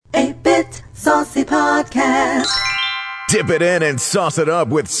Saucy Podcast. Dip it in and sauce it up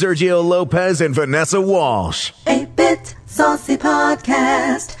with Sergio Lopez and Vanessa Walsh. 8-Bit Saucy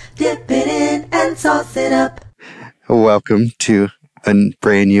Podcast. Dip it in and sauce it up. Welcome to a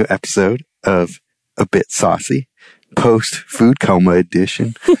brand new episode of A Bit Saucy, post-food coma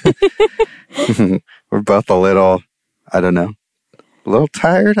edition. We're both a little, I don't know, a little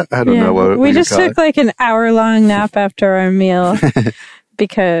tired. I don't know what we just took like an hour-long nap after our meal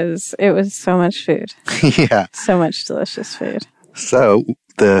because it was so much food. Yeah. So much delicious food. So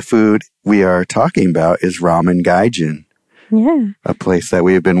the food we are talking about is Ramen Gaijin. Yeah. A place that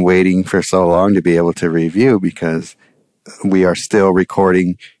we have been waiting for so long to be able to review because we are still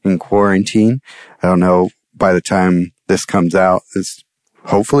recording in quarantine. I don't know, by the time this comes out, it's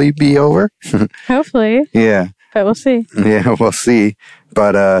hopefully be over. Hopefully. Yeah. But we'll see. Yeah, we'll see.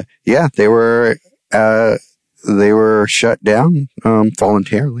 But, yeah, they were shut down,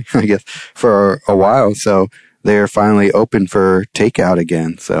 voluntarily, I guess, for a while. So they're finally open for takeout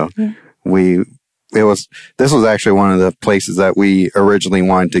again. So this was actually one of the places that we originally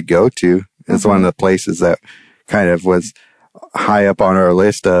wanted to go to. It's one of the places that kind of was high up on our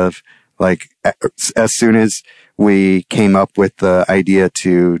list of, like, as soon as we came up with the idea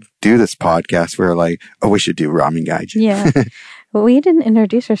to do this podcast, we were like, oh, we should do Ramen Gaijin. Yeah. Well, we didn't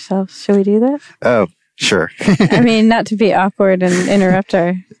introduce ourselves. Should we do that? Oh, sure. I mean, not to be awkward and interrupt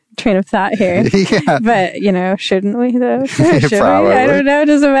our train of thought here. Yeah. But, shouldn't we, though? Should Probably. we? I don't know.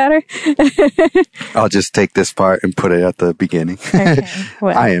 Does it matter? I'll just take this part and put it at the beginning. Okay.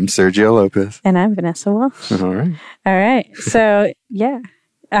 Well, I am Sergio Lopez. And I'm Vanessa Walsh. All right. So, yeah.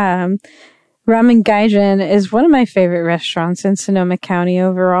 Ramen Gaijin is one of my favorite restaurants in Sonoma County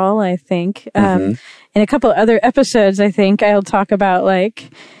overall, I think. In a couple other episodes, I think I'll talk about,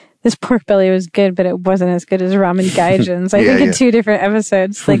 like, this pork belly was good, but it wasn't as good as Ramen Gaijin's. I think in 2 different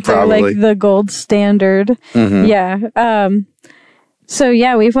episodes. Like, they're like the gold standard. Yeah. So,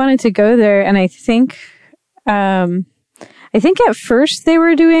 yeah, we've wanted to go there, and I think at first they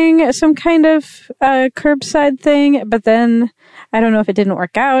were doing some kind of curbside thing, but then I don't know if it didn't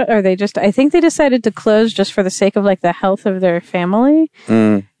work out or I think they decided to close just for the sake of like the health of their family.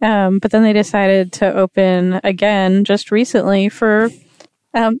 But then they decided to open again just recently for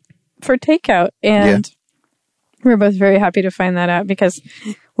takeout. And we're both very happy to find that out because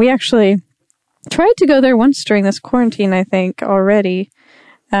we actually tried to go there once during this quarantine, I think, already.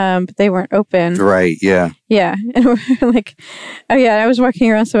 But they weren't open. Right, yeah. Yeah. And we're like, oh yeah, I was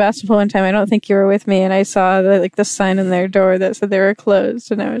walking around Sebastopol one time. I don't think you were with me. And I saw the sign in their door that said they were closed.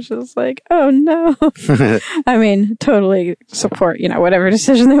 And I was just like, oh no. I mean, totally support, whatever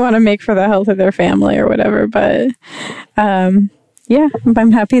decision they want to make for the health of their family or whatever. But, yeah,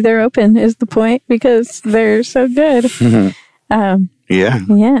 I'm happy they're open is the point because they're so good. Yeah.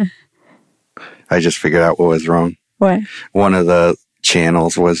 Yeah. I just figured out what was wrong. What? One of the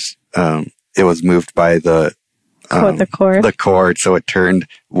channels was it was moved by the cord, so it turned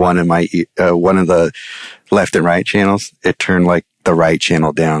one of the left and right channels. It turned like the right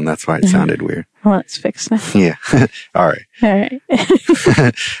channel down. That's why it sounded weird. Well, it's fixed now. Yeah. All right.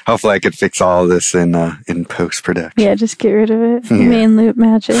 Hopefully, I could fix all of this in post production. Yeah, just get rid of it. Yeah. Main loop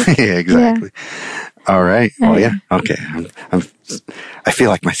magic. Yeah, exactly. Yeah. All right. Oh yeah. Okay. I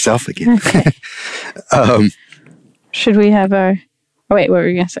feel like myself again. Okay. Should we have our? Oh, wait, what were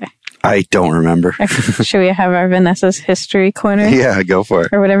you going to say? I don't remember. Okay. Should we have our Vanessa's History Corner? Yeah, go for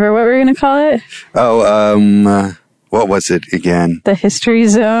it. Or whatever. What were we going to call it? Oh, what was it again? The History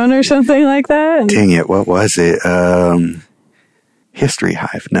Zone or something like that? Dang it, what was it? History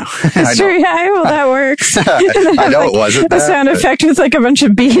Hive. No. History Hive? Well, that works. I know it wasn't that. A sound effect with like a bunch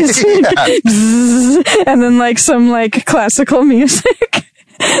of bees. And then like some like classical music.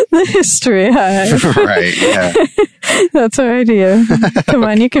 The History Hive. Right, yeah. That's our idea. Come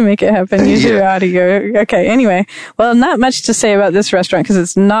on, you can make it happen. Use your audio. Okay, anyway. Well, not much to say about this restaurant because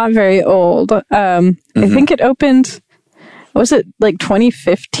it's not very old. I think it opened, was it like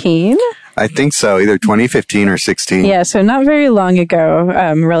 2015? I think so, either 2015 or 16. Yeah, so not very long ago,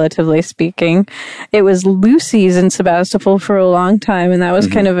 relatively speaking. It was Lucy's in Sebastopol for a long time, and that was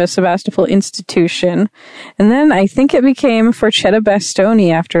kind of a Sebastopol institution. And then I think it became Forchetta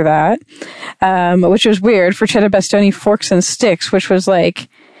Bastoni after that, which was weird. Forchetta Bastoni Forks and Sticks, which was like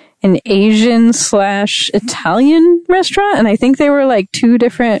an Asian/Italian restaurant, and I think they were like 2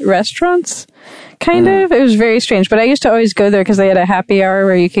 different restaurants. Kind of. It was very strange. But I used to always go there because they had a happy hour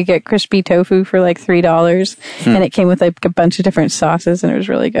where you could get crispy tofu for like $3. And it came with like a bunch of different sauces and it was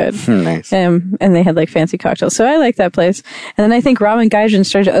really good. Nice. And they had like fancy cocktails. So I like that place. And then I think Ramen Gaijin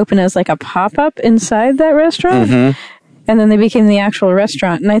started to open as like a pop-up inside that restaurant. And then they became the actual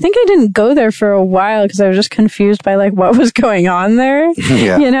restaurant. And I think I didn't go there for a while because I was just confused by like what was going on there.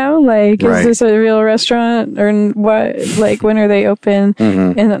 Yeah. You know, like, Right. is this a real restaurant or what? Like, when are they open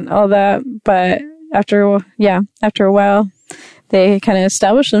and all that? But after a while, they kind of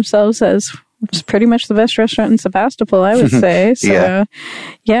established themselves as just pretty much the best restaurant in Sebastopol, I would say. So,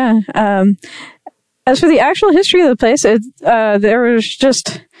 yeah. As for the actual history of the place, there was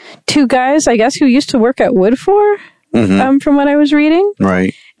just two guys, I guess, who used to work at Woodford. From what I was reading.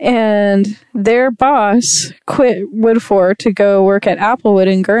 Right. And their boss quit Woodford to go work at Applewood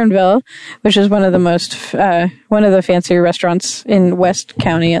in Guerneville, which is one of the fancier restaurants in West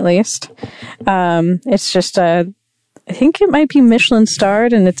County, at least. It's just, I think it might be Michelin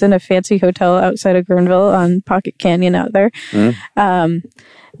starred, and it's in a fancy hotel outside of Guerneville on Pocket Canyon out there.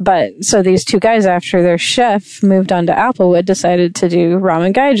 But so these two guys, after their chef moved on to Applewood, decided to do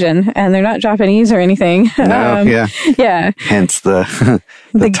Ramen Gaijin, and they're not Japanese or anything. No, Yeah. Hence the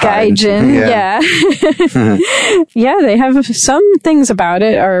Gaijin. Yeah. Yeah, they have some things about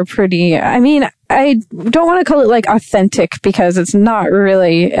it are pretty, I mean, I don't want to call it like authentic because it's not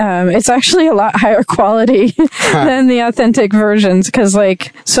really, it's actually a lot higher quality than the authentic versions because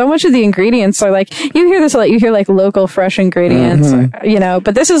like so much of the ingredients are like, you hear this a lot, you hear like local fresh ingredients, you know,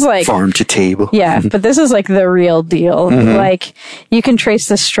 but this is like farm to table. Yeah, but this is like the real deal. Like you can trace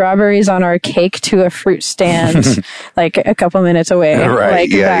the strawberries on our cake to a fruit stand like a couple minutes away. Right.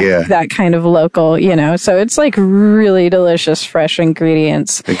 Like that kind of local, you know, so it's like really delicious fresh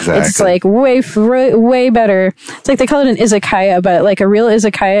ingredients. Exactly. It's like way better. It's like they call it an izakaya, but like a real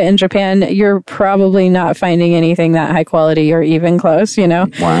izakaya in Japan, you're probably not finding anything that high quality or even close, you know?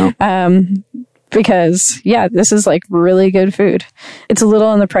 Wow. Because this is like really good food. It's a little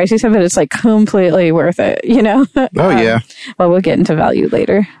on the pricey side, but it's like completely worth it, you know? Oh, yeah. Well, we'll get into value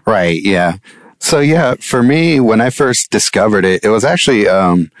later. Right. Yeah. So yeah, for me, when I first discovered it, it was actually,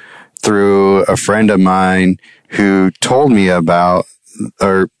 through a friend of mine who told me about,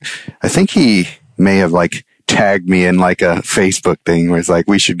 or I think he may have like tagged me in like a Facebook thing where it's like,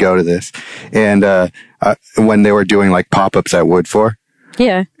 we should go to this. And, when they were doing like pop-ups at Woodford.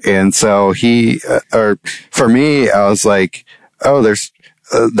 Yeah. And so for me, I was like, oh,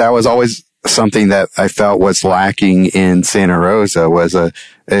 that was always something that I felt was lacking in Santa Rosa was a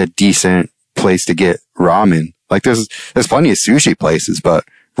decent place to get ramen. Like there's plenty of sushi places, but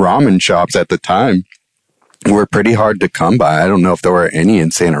ramen shops at the time were pretty hard to come by. I don't know if there were any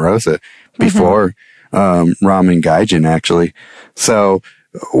in Santa Rosa before Ramen Gaijin, actually. So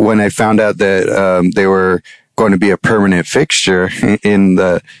when I found out that they were going to be a permanent fixture in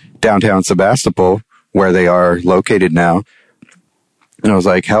the downtown Sebastopol, where they are located now, and I was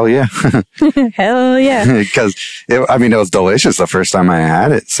like, hell yeah. Hell yeah. Because, it was delicious the first time I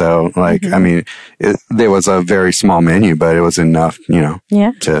had it. So, like, I mean, there was a very small menu, but it was enough, you know,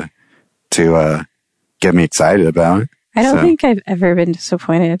 to get me excited about it. I don't think I've ever been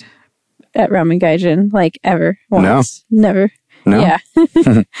disappointed at Ramen Gaijin, like ever. Once. No. Never. No. Yeah.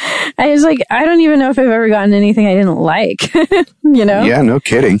 I was like, I don't even know if I've ever gotten anything I didn't like, you know? Yeah, no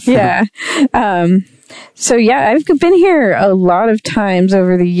kidding. Yeah. So yeah, I've been here a lot of times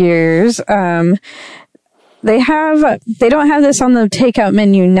over the years. They don't have this on the takeout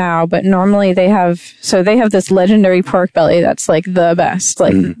menu now, but normally they have this legendary pork belly that's like the best,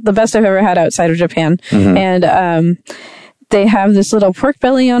 like the best I've ever had outside of Japan. And, they have this little pork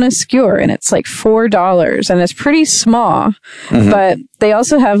belly on a skewer and it's like $4 and it's pretty small, but they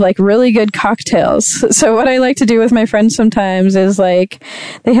also have like really good cocktails. So what I like to do with my friends sometimes is like,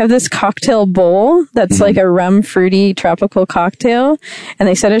 they have this cocktail bowl that's like a rum fruity tropical cocktail and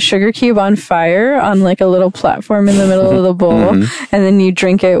they set a sugar cube on fire on like a little platform in the middle of the bowl and then you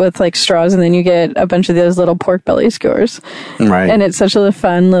drink it with like straws and then you get a bunch of those little pork belly skewers. Right. And it's such a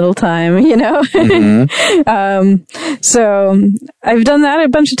fun little time, you know? So I've done that a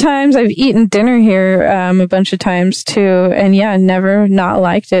bunch of times. I've eaten dinner here a bunch of times too. And yeah, never not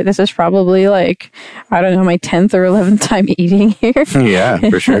liked it. This is probably like, I don't know, my 10th or 11th time eating here. Yeah,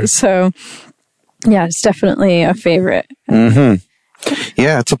 for sure. So yeah, it's definitely a favorite. Yeah,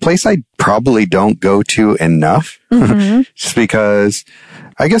 it's a place I probably don't go to enough. Just because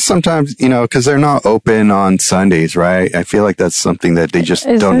I guess sometimes, you know, because they're not open on Sundays, right? I feel like that's something that they just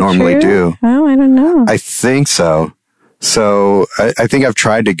don't normally do. Oh, I don't know. I think so. So I think I've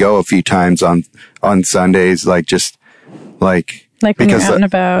tried to go a few times on Sundays, like just like when you're out and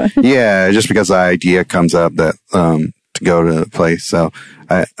about. Yeah, just because the idea comes up that to go to the place. So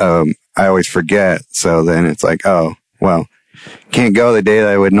I always forget. So then it's like, oh well, can't go the day that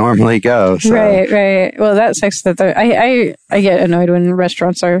I would normally go. So. Right. Well, that sucks that I get annoyed when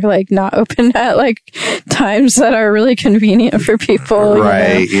restaurants are like not open at like times that are really convenient for people.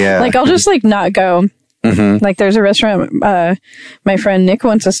 Right. You know? Yeah. Like I'll just like not go. Mm-hmm. Like there's a restaurant my friend Nick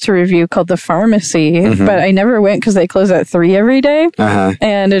wants us to review called The Pharmacy, but I never went because they close at 3 every day.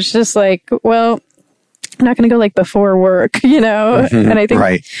 And it's just like, well, I'm not going to go like before work, you know? And I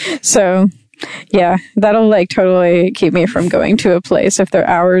think so. Yeah, that'll like totally keep me from going to a place if their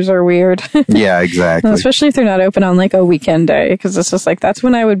hours are weird. Yeah, exactly. Especially if they're not open on like a weekend day, because it's just like that's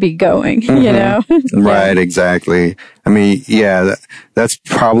when I would be going, you know? Right, exactly. I mean, yeah, that's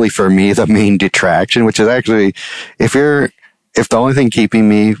probably for me the main detraction, which is actually if the only thing keeping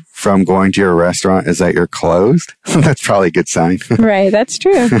me from going to your restaurant is that you're closed, that's probably a good sign. Right, that's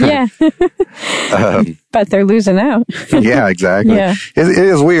true. Yeah. But they're losing out. Yeah, exactly. Yeah. It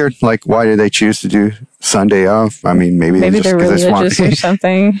is weird. Like, why do they choose to do Sunday off? I mean, maybe they're religious or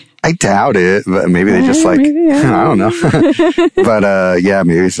something. I doubt it, but maybe they just like, I don't know. But, yeah,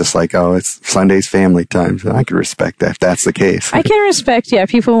 maybe it's just like, oh, it's Sunday's family time. So I can respect that if that's the case. I can respect,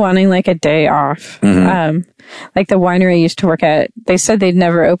 people wanting like a day off. Like the winery I used to work at, they said they'd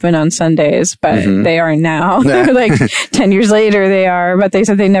never open on Sundays, but they are now. Like 10 years later they are, but they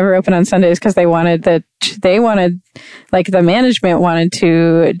said they never open on Sundays because they wanted like the management wanted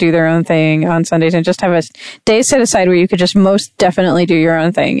to do their own thing on Sundays and just have a day set aside where you could just most definitely do your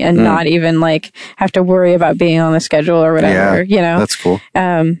own thing and not even like have to worry about being on the schedule or whatever, you know? That's cool.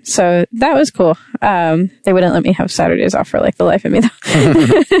 So that was cool. They wouldn't let me have Saturdays off for like the life of me though.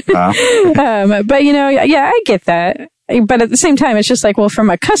 But you know, yeah, I get that. But at the same time, it's just like, well, from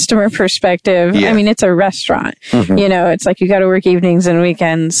a customer perspective, I mean, it's a restaurant. You know, it's like you got to work evenings and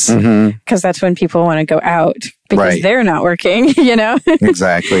weekends because that's when people want to go out because they're not working, you know?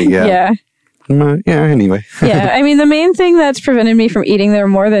 Exactly. Yeah. Anyway. Yeah. I mean, the main thing that's prevented me from eating there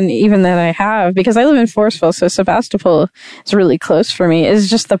more than even that I have, because I live in Forestville, so Sebastopol is really close for me, is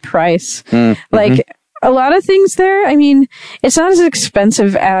just the price. Like a lot of things there, I mean, it's not as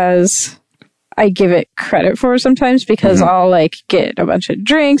expensive as I give it credit for sometimes because I'll like get a bunch of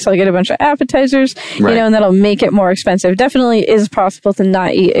drinks, I'll get a bunch of appetizers, you know, and that'll make it more expensive. Definitely is possible to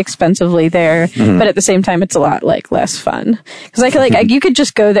not eat expensively there, but at the same time, it's a lot like less fun. Cause like you could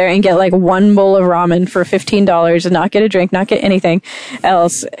just go there and get like one bowl of ramen for $15 and not get a drink, not get anything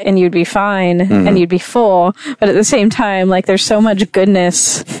else, and you'd be fine and you'd be full. But at the same time, like there's so much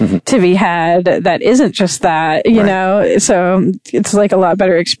goodness to be had that isn't just that, you know? So it's like a lot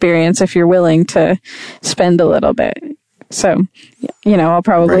better experience if you're willing to spend a little bit. So, you know, I'll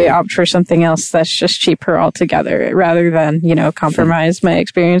probably opt for something else that's just cheaper altogether rather than, you know, compromise my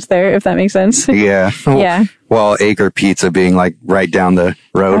experience there, if that makes sense. Yeah. Yeah. Well, Acre Pizza being like right down the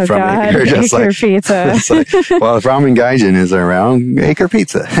road from it. You're just Acre Pizza. Well, if Ramen Gaijin is around, Acre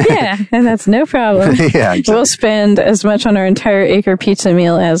Pizza. Yeah, and that's no problem. Yeah, exactly. We'll spend as much on our entire Acre Pizza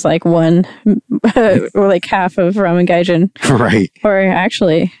meal as like one, or like half of Ramen Gaijin. Right. Or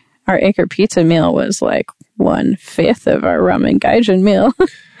actually, our Acre Pizza meal was like 1/5 of our Ramen Gaijin meal.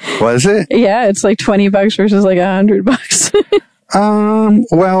 Was it? Yeah, it's like $20 versus like $100.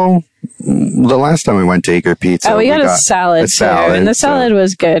 Well, the last time we went to Acre Pizza, we got a salad too, and the salad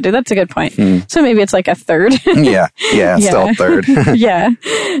was good. That's a good point. So maybe it's like a third. Yeah, still a third. Yeah,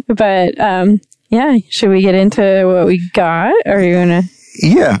 but yeah, should we get into what we got? Or are you gonna?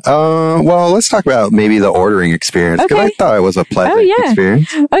 Yeah. Well, let's talk about maybe the ordering experience because I thought it was a pleasant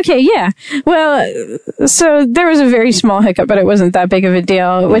experience. Okay. Yeah. Well, so there was a very small hiccup, but it wasn't that big of a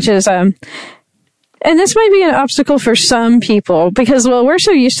deal, which is, and this might be an obstacle for some people because, well, we're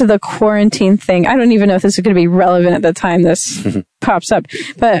so used to the quarantine thing. I don't even know if this is going to be relevant at the time this pops up,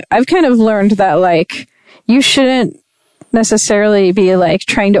 but I've kind of learned that like you shouldn't necessarily be like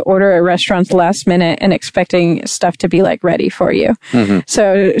trying to order at restaurants last minute and expecting stuff to be like ready for you.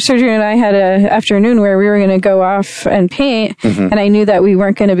 So Sergio and I had a afternoon where we were going to go off and paint and I knew that we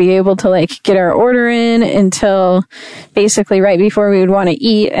weren't going to be able to like get our order in until basically right before we would want to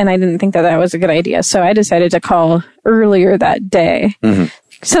eat. And I didn't think that was a good idea. So I decided to call earlier that day.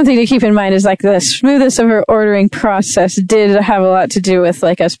 Something to keep in mind is like the smoothness of our ordering process did have a lot to do with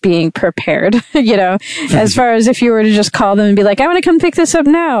like us being prepared, you know, as far as if you were to just call them and be like, I want to come pick this up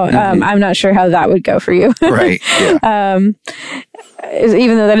now. I'm not sure how that would go for you. Right. Yeah.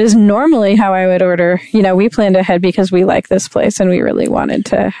 Even though that is normally how I would order, you know, we planned ahead because we like this place and we really wanted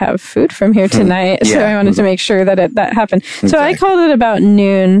to have food from here tonight. Yeah. So I wanted to make sure that that happened. Exactly. So I called it about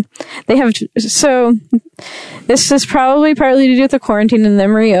noon. So this is probably partly to do with the quarantine and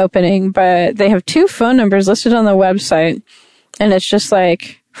them reopening, but they have 2 phone numbers listed on the website. And it's just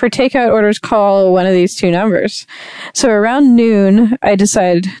like for takeout orders, call one of these two numbers. So around noon, I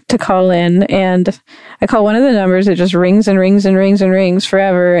decide to call in, and I call one of the numbers. It just rings and rings and rings and rings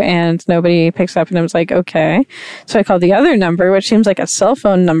forever, and nobody picks up. And I was like, okay. So I called the other number, which seems like a cell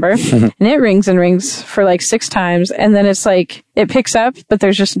phone number, and it rings and rings for like 6 times. And then it's like, it picks up, but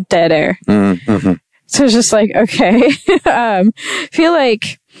there's just dead air. Mm-hmm. So it's just like, okay. Feel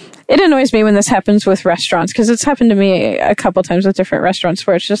like it annoys me when this happens with restaurants, because it's happened to me a couple times with different restaurants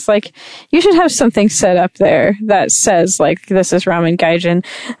where it's just like, you should have something set up there that says like, this is Ramen Gaijin.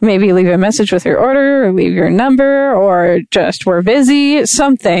 Maybe leave a message with your order, or leave your number, or just we're busy,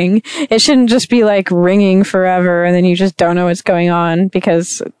 something. It shouldn't just be like ringing forever and then you just don't know what's going on,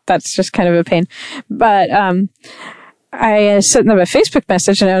 because that's just kind of a pain. But I sent them a Facebook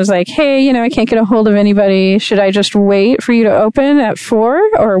message and I was like, hey, I can't get a hold of anybody. Should I just wait for you to open at 4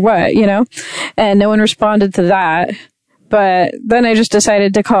 or what, And no one responded to that. But then I just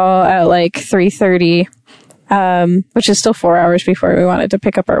decided to call at like 3:30, which is still 4 hours before we wanted to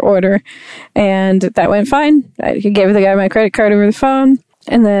pick up our order. And that went fine. I gave the guy my credit card over the phone,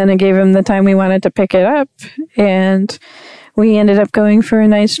 and then I gave him the time we wanted to pick it up. And we ended up going for a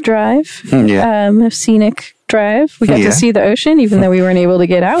nice drive, a scenic drive. We got to see the ocean, even though we weren't able to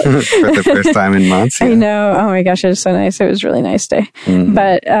get out. For the first time in months. Yeah. I know. Oh my gosh, it was so nice. It was a really nice day. Mm-hmm.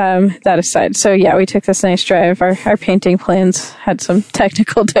 But that aside, so yeah, we took this nice drive. Our painting plans had some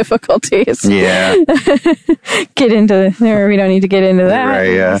technical difficulties. Yeah. We don't need to get into that.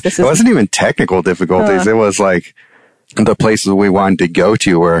 Right, yeah. It wasn't even technical difficulties. It was like the places we wanted to go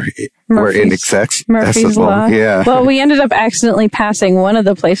to were inaccessible. Murphy's Law. Yeah. Well, we ended up accidentally passing one of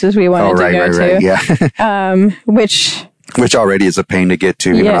the places we wanted to go to. Yeah. Which already is a pain to get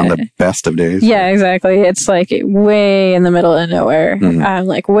to, even on the best of days. Yeah, exactly. It's like way in the middle of nowhere. Mm-hmm.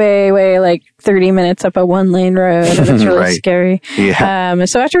 Like way, like 30 minutes up a 1-lane road, and it's really scary. Yeah.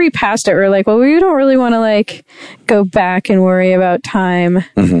 So after we passed it, we're like, well, we don't really want to like go back and worry about time.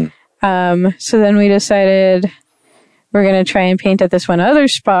 Mm-hmm. So then we decided we're going to try and paint at this one other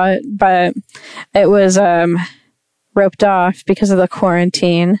spot, but it was roped off because of the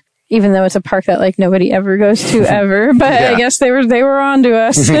quarantine, even though it's a park that like nobody ever goes to ever. But I guess they were on to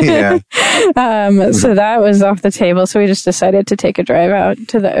us. So that was off the table. So we just decided to take a drive out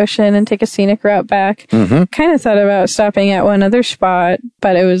to the ocean and take a scenic route back. Mm-hmm. Kind of thought about stopping at one other spot,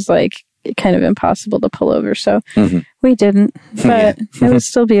 but it was like kind of impossible to pull over, so we didn't, but it was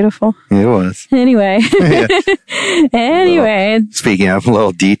still beautiful. It was. Anyway. Speaking of, a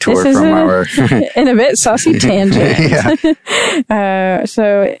little detour from our in a bit saucy tangent.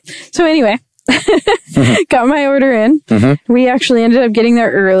 So anyway, got my order in. Mm-hmm. We actually ended up getting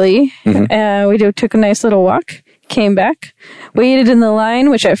there early. Mm-hmm. We took a nice little walk, came back, waited in the line,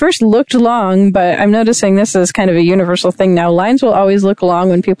 which at first looked long, but I'm noticing this is kind of a universal thing now. Lines will always look long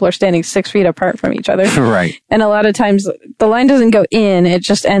when people are standing 6 feet apart from each other. Right. And a lot of times the line doesn't go in, it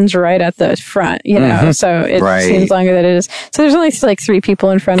just ends right at the front, Mm-hmm. So it seems longer than it is. So there's only like 3 people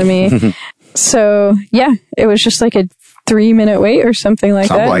in front of me. So yeah, it was just like a 3-minute wait or something like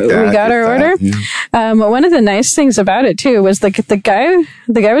that. We got our order. Yeah. One of the nice things about it too was like the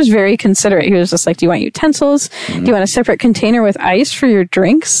guy was very considerate. He was just like, do you want utensils? Mm-hmm. Do you want a separate container with ice for your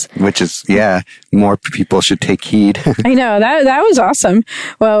drinks? Which is, more people should take heed. I know, that was awesome.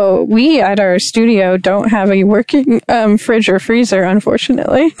 Well, we at our studio don't have a working fridge or freezer,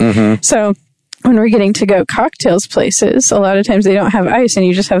 unfortunately. Mm-hmm. So when we're getting to go cocktails places, a lot of times they don't have ice and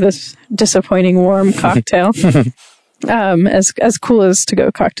you just have this disappointing warm cocktail. As cool as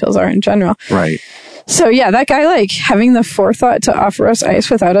to-go cocktails are in general. Right. So yeah, that guy like having the forethought to offer us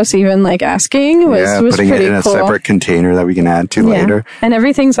ice without us even like asking was putting pretty it in cool. A separate container that we can add to later. And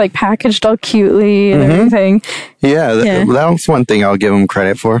everything's like packaged all cutely and everything. Yeah, that was one thing I'll give them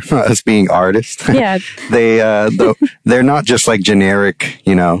credit for, us being artists. Yeah. They're not just like generic,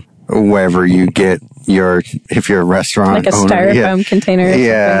 wherever you get if you're a restaurant like a owner. styrofoam container.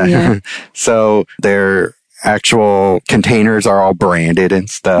 Yeah. So they're actual containers are all branded and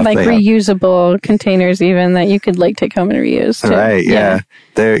stuff. Like reusable containers even that you could like take home and reuse too. Right, yeah.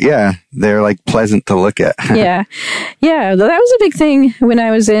 They're like pleasant to look at. Yeah. That was a big thing when I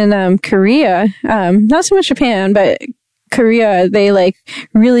was in Korea. Not so much Japan, but Korea, they like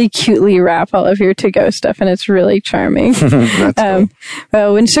really cutely wrap all of your to-go stuff, and it's really charming. That's cool.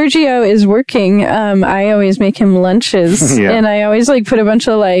 Well, when Sergio is working, I always make him lunches, and I always like put a bunch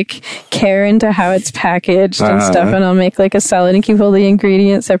of like care into how it's packaged and stuff, and I'll make like a salad and keep all the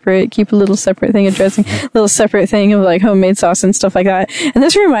ingredients separate, keep a little separate thing of dressing, a little separate thing of like homemade sauce and stuff like that. And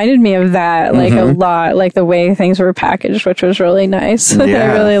this reminded me of that like a lot, like the way things were packaged, which was really nice.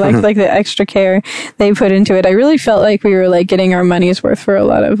 I really liked like the extra care they put into it. I really felt like we were were like getting our money's worth for a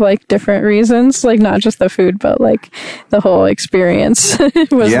lot of like different reasons, like not just the food, but like the whole experience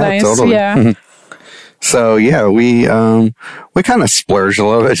was nice. Totally. Yeah. So yeah, we kind of splurged a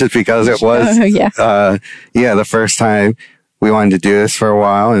little bit just because it was, the first time we wanted to do this for a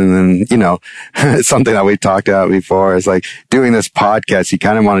while. And then, you know, it's something that we talked about before is like doing this podcast. You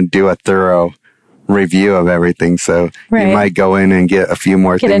kind of want to do a thorough review of everything. So you might go in and get a few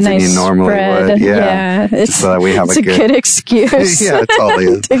more things than you normally would. Yeah. It's, so that we have a good excuse. Yeah, it totally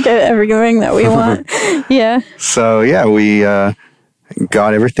is. To get everything that we want. Yeah. So yeah, we,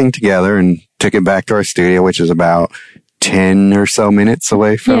 got everything together and took it back to our studio, which is about 10 or so minutes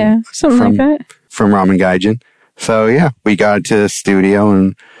away from, something like that. From Ramen Gaijin. So yeah, we got to the studio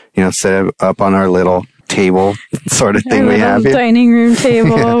and, you know, set it up on our little table sort of thing we have here. Dining room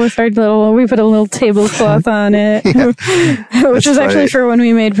table with our we put a little tablecloth on it, which was actually for when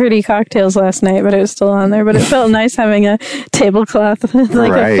we made pretty cocktails last night, but it was still on there. But it felt nice having a tablecloth,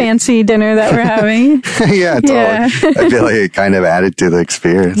 like a fancy dinner that we're having. Yeah, totally. Yeah. I feel like it kind of added to the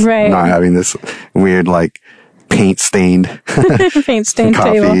experience. Right. Not having this weird, like, paint-stained table.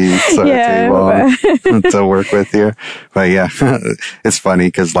 Sort of table to work with here. But yeah, it's funny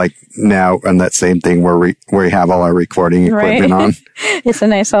because like now on that same thing where we have all our recording equipment on. It's a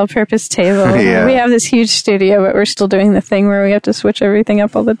nice all-purpose table. Yeah. We have this huge studio, but we're still doing the thing where we have to switch everything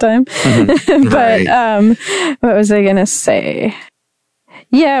up all the time. But what was I going to say?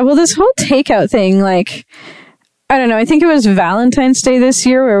 Yeah, well, this whole takeout thing, like, I don't know. I think it was Valentine's Day this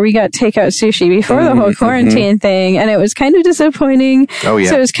year where we got takeout sushi before the whole quarantine thing, and it was kind of disappointing. Oh,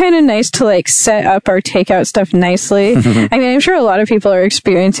 yeah. So it was kind of nice to like set up our takeout stuff nicely. I mean, I'm sure a lot of people are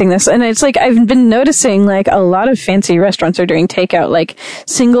experiencing this, and it's like I've been noticing like a lot of fancy restaurants are doing takeout. Like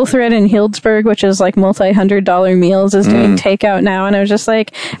Single Thread in Healdsburg, which is like $multi-$100 meals, is doing takeout now, and I was just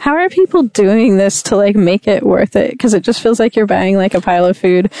like, how are people doing this to like make it worth it? Because it just feels like you're buying like a pile of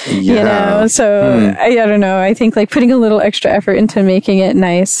food, you know. So I don't know. I think like putting a little extra effort into making it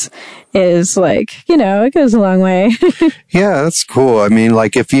nice is like, you know, it goes a long way. Yeah, that's cool. I mean,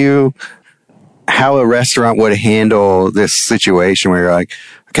 like how a restaurant would handle this situation where you're like,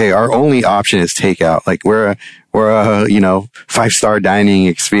 okay, our only option is takeout. Like we're a, you know, 5-star dining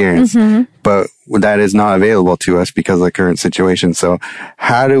experience, but that is not available to us because of the current situation. So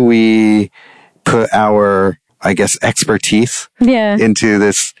how do we put our, I guess, expertise into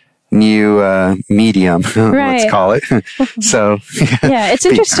this new medium, let's call it. So it's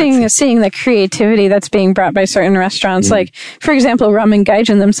interesting seeing the creativity that's being brought by certain restaurants. Like, for example, Ramen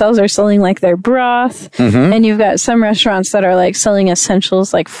Gaijin themselves are selling like their broth, and you've got some restaurants that are like selling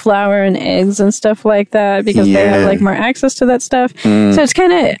essentials like flour and eggs and stuff like that because they have like more access to that stuff. So it's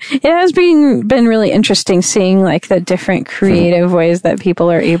kind of, it has been really interesting seeing like the different creative ways that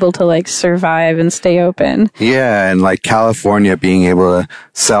people are able to like survive and stay open. Yeah, and like California being able to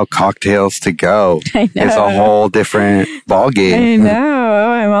sell cocktails to go. I know. It's a whole different ballgame. I know.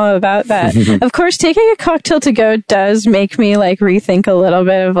 I'm all about that. Of course, taking a cocktail to go does make me like rethink a little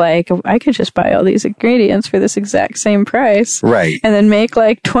bit of like, I could just buy all these ingredients for this exact same price. Right. And then make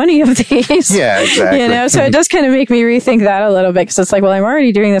like 20 of these. Yeah, exactly. You know, so it does kind of make me rethink that a little bit because it's like, well, I'm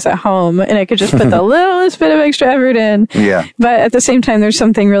already doing this at home and I could just put the littlest bit of extra effort in. Yeah. But at the same time, there's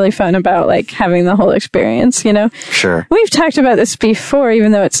something really fun about like having the whole experience, you know? Sure. We've talked about this before,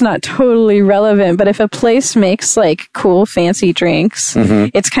 even though it's not totally relevant, but if a place makes like cool fancy drinks,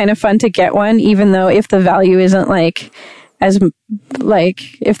 it's kind of fun to get one, even though if the value isn't like as like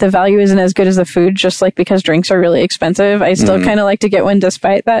if the value isn't as good as the food, just like because drinks are really expensive, I still kind of like to get one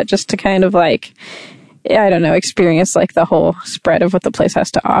despite that, just to kind of like, I don't know, experience like the whole spread of what the place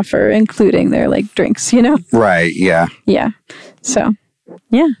has to offer, including their like drinks, you know? Right. Yeah. Yeah. So,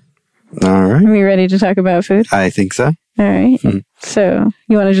 yeah. All right. Are we ready to talk about food? I think so. All right. So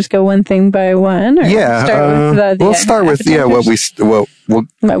you want to just go one thing by one? Or start with we'll start with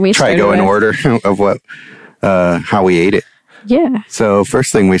we'll try to go in order of what how we ate it. Yeah. So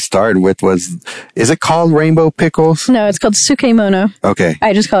first thing we started with was, is it called rainbow pickles? No, it's called sukemono. Okay.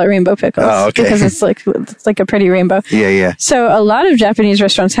 I just call it rainbow pickles. Oh, okay. Because it's like a pretty rainbow. Yeah. So a lot of Japanese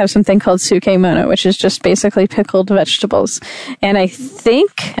restaurants have something called sukemono, which is just basically pickled vegetables. And I think,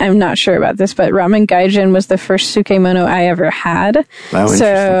 I'm not sure about this, but Ramen Gaijin was the first sukemono I ever had. Oh,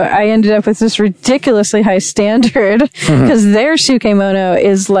 so I ended up with this ridiculously high standard because their sukemono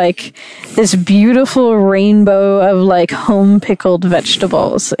is like this beautiful rainbow of like home pickled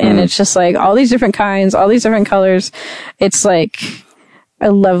vegetables, and it's just like all these different kinds, all these different colors. It's like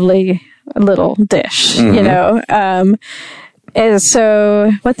a lovely little dish, you know. And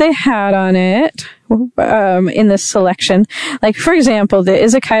so what they had on it in this selection, like for example, the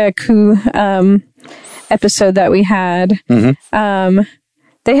izakaya ku episode that we had. Mm-hmm.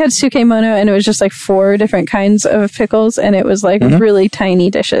 They had sukemono, and it was just like 4 different kinds of pickles, and it was like really tiny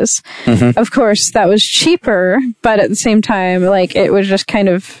dishes. Mm-hmm. Of course, that was cheaper, but at the same time, like it was just kind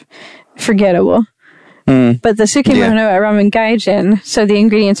of forgettable. But the sukemono at Ramen Gaijin, so the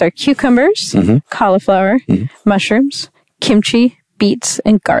ingredients are cucumbers, cauliflower, mushrooms, kimchi, beets,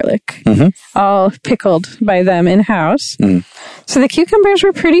 and garlic, all pickled by them in-house. So the cucumbers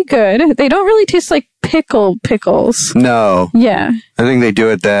were pretty good. They don't really taste like pickles. No. Yeah. I think they do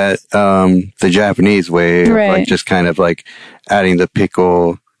it the Japanese way, of like just kind of like adding the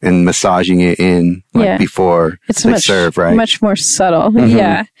pickle and massaging it in before it's they serve, right? Much more subtle.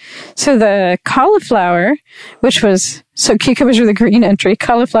 Yeah. So the cauliflower, which was, so cucumbers are the green entry,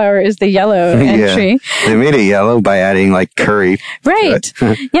 cauliflower is the yellow entry. They made it yellow by adding like curry. Right.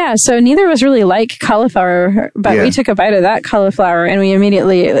 Yeah. So neither of us really like cauliflower, but we took a bite of that cauliflower and we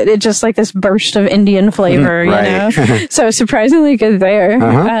immediately, it just like this burst of Indian flavor, you know? So surprisingly good there.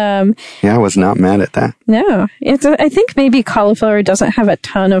 I was not mad at that. No. I think maybe cauliflower doesn't have a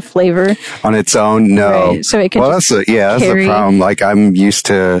ton of flavor. On its own, no. Right. So it could that's the problem. Like I'm used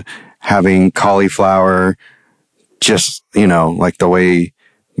to having cauliflower just, you know, like the way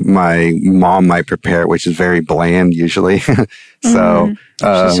my mom might prepare it, which is very bland usually. So,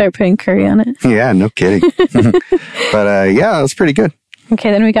 should start putting curry on it. Yeah, no kidding. But, it was pretty good. Okay,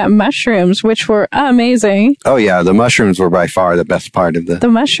 then we got mushrooms, which were amazing. Oh yeah, the mushrooms were by far the best part of the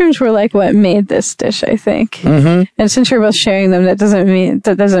mushrooms were like what made this dish, I think. And since you're both sharing them, that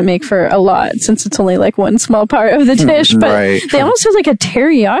doesn't make for a lot, since it's only like one small part of the dish. But they almost have like a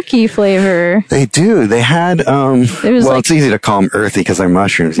teriyaki flavor. They do. They had it's easy to call them earthy because they're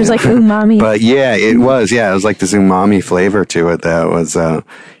mushrooms. It was like umami. But yeah, it was. Yeah, it was like this umami flavor to it that was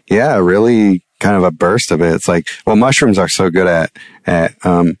really kind of a burst of it. It's like, well, mushrooms are so good at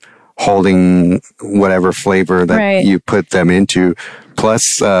holding whatever flavor that you put them into.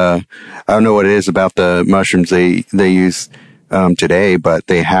 Plus, I don't know what it is about the mushrooms they use today, but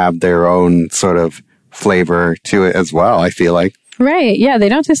they have their own sort of flavor to it as well, I feel like. Right. Yeah, they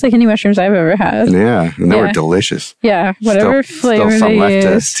don't taste like any mushrooms I've ever had. Yeah, and they were delicious. Yeah, whatever flavor still some they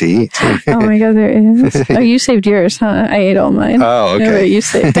left to eat. Oh my God, there is. Oh, you saved yours, huh? I ate all mine. Oh, okay. No, you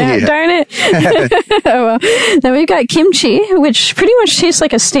saved. Darn it. Oh well. Then we've got kimchi, which pretty much tastes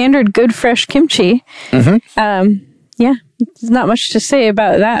like a standard good fresh kimchi. Yeah, there's not much to say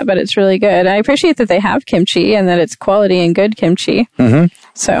about that, but it's really good. I appreciate that they have kimchi and that it's quality and good kimchi.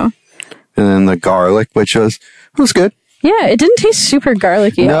 So. And then the garlic, which was good. Yeah, it didn't taste super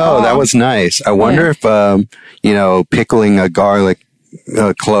garlicky at all. No, that was nice. I wonder if, pickling a garlic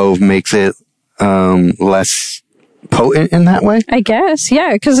clove makes it less potent in that way? I guess,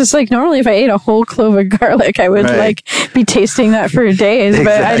 yeah, because it's like normally if I ate a whole clove of garlic, I would like be tasting that for days,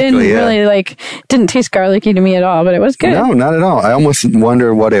 but I didn't really didn't taste garlicky to me at all, but it was good. No, not at all. I almost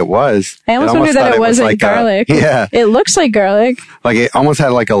wonder what it was. I almost wondered that it wasn't like garlic. It looks like garlic. Like it almost had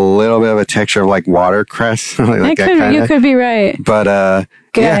like a little bit of a texture of like watercress. You could be right. But,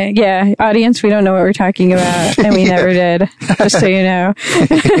 yeah, audience, we don't know what we're talking about, and we never did, just so you know.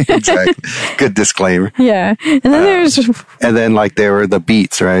 Exactly. Good disclaimer. Yeah. And then there were the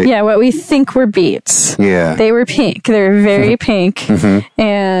beets, right? Yeah, what we think were beets. Yeah. They were pink. They were very pink.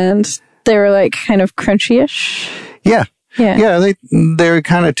 And they were like kind of crunchy-ish. Yeah. Yeah. Yeah, they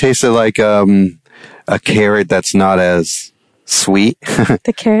kind of tasted like a carrot that's not as sweet.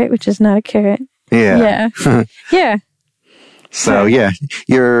 The carrot, which is not a carrot. Yeah. Yeah. Yeah. So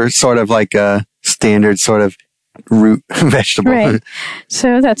you're sort of like a standard sort of root vegetable. Right.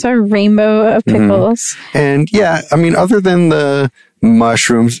 So that's our rainbow of pickles. And I mean, other than the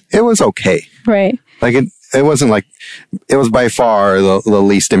mushrooms, it was okay. Right. Like it wasn't like, it was by far the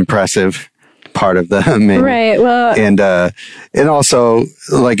least impressive part of the menu. Right. Well, and also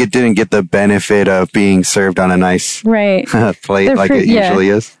like it didn't get the benefit of being served on a nice plate like it usually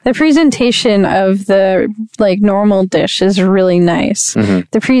is. The presentation of the like normal dish is really nice.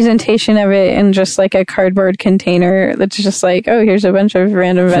 The presentation of it in just like a cardboard container that's just like, oh, here's a bunch of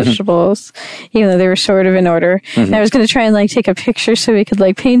random vegetables, even though they were sort of in order. And I was going to try and like take a picture so we could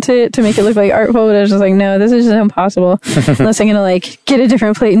like paint it to make it look like artful, but I was just like, no, this is just impossible unless I'm going to like get a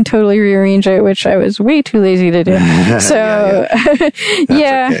different plate and totally rearrange it, which I was way too lazy to do. So,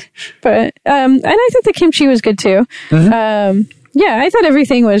 okay. But, and I thought the kimchi was good too. I thought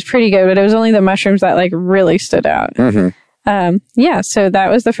everything was pretty good, but it was only the mushrooms that like really stood out. So that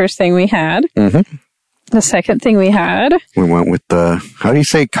was the first thing we had. The second thing we had. We went with how do you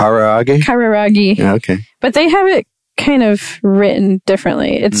say kararagi? Kararagi. Yeah, okay. But they have it kind of written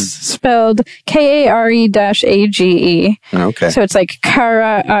differently. It's spelled Kare-age. Okay. So it's like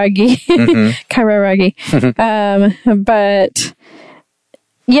Kararagi. Kararagi. But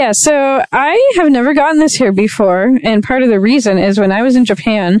yeah, so I have never gotten this here before. And part of the reason is when I was in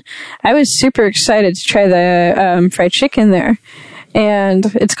Japan, I was super excited to try the fried chicken there. And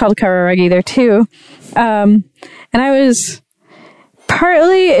it's called Kararagi there too. And I was,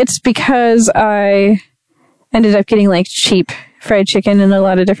 partly it's because I ended up getting like cheap fried chicken in a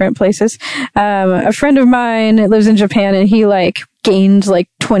lot of different places. A friend of mine lives in Japan and he like gained like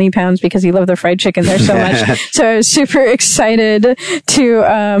 20 pounds because he loved the fried chicken there so much. So I was super excited to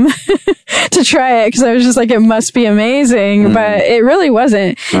try it because I was just like, it must be amazing, but it really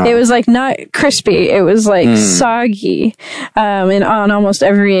wasn't. It was like not crispy. It was like soggy. And on almost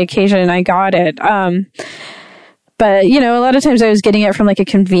every occasion I got it. But, you know, a lot of times I was getting it from like a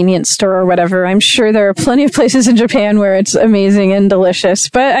convenience store or whatever. I'm sure there are plenty of places in Japan where it's amazing and delicious.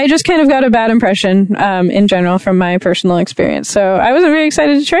 But I just kind of got a bad impression in general from my personal experience. So I wasn't very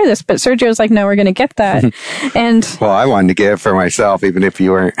excited to try this. But Sergio was like, no, we're going to get that. And well, I wanted to get it for myself, even if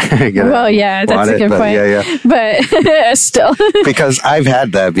you weren't going to. Well, yeah, that's a good point. Yeah. But still. Because I've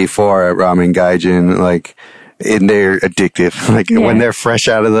had that before at Ramen Gaijin, like, and they're addictive. Like when they're fresh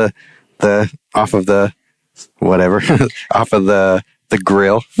out of off of the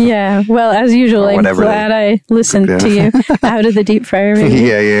grill. Yeah. Well, as usual, I'm glad I listened to you out of the deep fryer.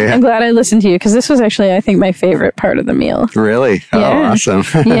 Yeah. I'm glad I listened to you because this was actually, I think, my favorite part of the meal. Really? Yeah. Oh, awesome.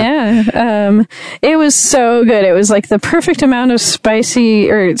 Yeah. It was so good. It was like the perfect amount of spice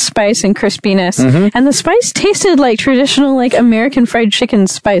and crispiness. And the spice tasted like traditional, like American fried chicken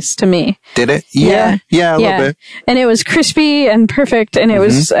spice to me. Did it? Yeah, a little bit. And it was crispy and perfect. And it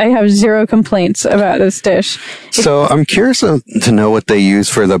was, I have zero complaints about this dish. So I'm curious to know what they use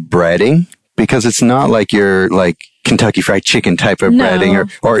for the breading, because it's not like your like Kentucky Fried Chicken type of breading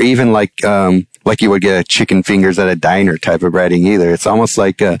or even like you would get a chicken fingers at a diner type of breading either. It's almost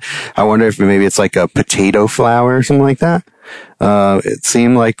like I wonder if maybe it's like a potato flour or something like that. It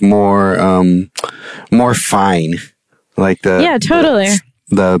seemed like more fine, like totally.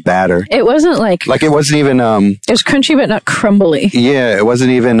 The batter. It wasn't like it wasn't even it was crunchy but not crumbly. Yeah, it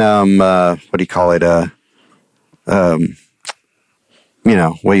wasn't even what do you call it? You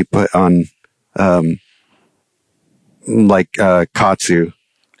know, what you put on, katsu.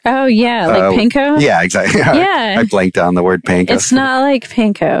 Oh, yeah, like panko? Yeah, exactly. Yeah. I blanked on the word panko. It's not like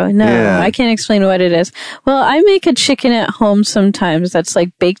panko. No, I can't explain what it is. Well, I make a chicken at home sometimes that's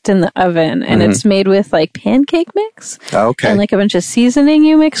like baked in the oven, and it's made with like pancake mix. Okay. And like a bunch of seasoning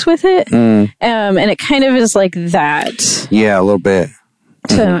you mix with it. And it kind of is like that. Yeah, a little bit.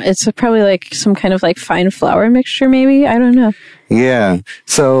 So it's probably like some kind of like fine flour mixture, maybe. I don't know. Yeah.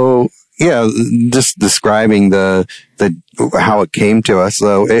 So, yeah, just describing the how it came to us.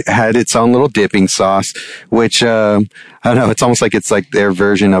 So it had its own little dipping sauce, which, I don't know, it's almost like it's like their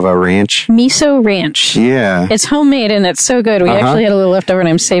version of a ranch. Miso ranch. Yeah. It's homemade and it's so good. We actually had a little left over and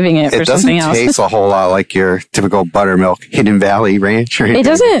I'm saving it for something else. It doesn't taste a whole lot like your typical buttermilk Hidden Valley ranch or anything. It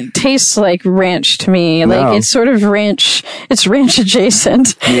doesn't taste like ranch to me. No. Like it's sort of ranch. It's ranch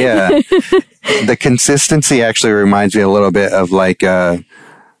adjacent. Yeah. The consistency actually reminds me a little bit of like a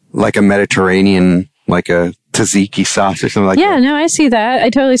Mediterranean, like a tzatziki sauce or something like that. Yeah, no, I see that. I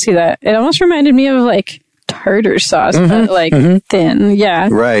totally see that. It almost reminded me of like tartar sauce, but like thin. Yeah.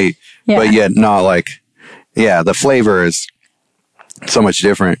 Right. Yeah. But yet not like, the flavor is so much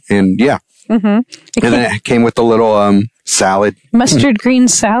different. And and then it came with the little salad. Mustard green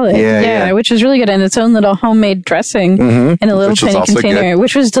salad. Yeah. Which is really good. And its own little homemade dressing in a little tiny container,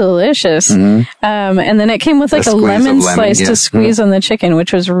 which was delicious. And then it came with like a lemon slice to squeeze on the chicken,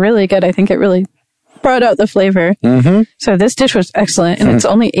 which was really good. I think it really brought out the flavor. So this dish was excellent, and it's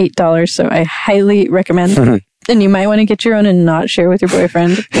only $8, so I highly recommend. And you might want to get your own and not share with your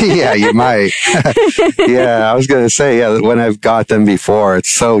boyfriend. Yeah, you might. I was going to say, when I've got them before,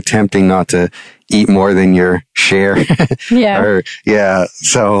 it's so tempting not to eat more than your share. So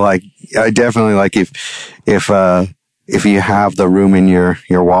like, I definitely like if you have the room in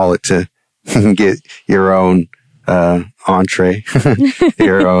your wallet to get your own entree,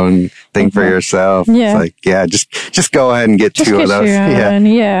 your own thing for yourself. Yeah. It's like, just go ahead and get two of those. Or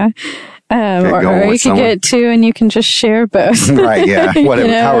you could get two and you can just share both. Right, yeah.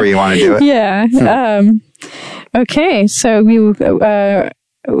 Whatever, however you want to do it. Yeah. Okay, so we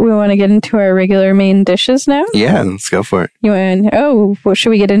want to get into our regular main dishes now? Yeah, let's go for it. Should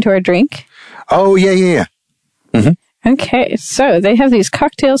we get into our drink? Oh, yeah. Okay, so they have these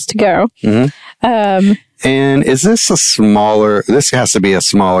cocktails to go. And is this this has to be a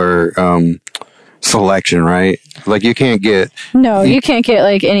smaller selection, right? Like you can't get you can't get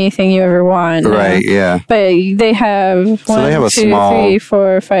like anything you ever want. Right, yeah. But they have they have a 2, small 3,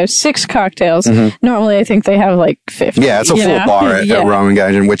 4, 5, 6 cocktails. Normally I think they have like 50. Yeah, it's a full bar at Ramen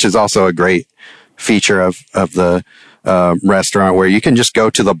Gaijin, which is also a great feature of the restaurant where you can just go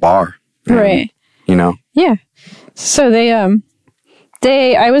to the bar. And, right. You know. Yeah. So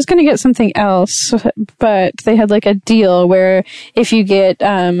I was going to get something else, but they had like a deal where if you get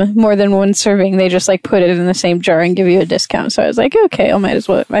more than one serving, they just like put it in the same jar and give you a discount. So I was like, okay, I might as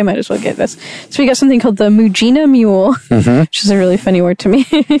well get this. So we got something called the Mujina Mule, which is a really funny word to me.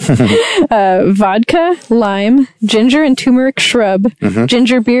 Vodka, lime, ginger and turmeric shrub,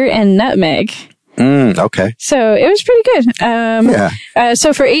 ginger beer, and nutmeg. Okay. So it was pretty good.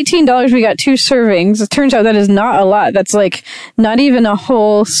 So for $18, we got 2 servings. It turns out that is not a lot. That's like not even a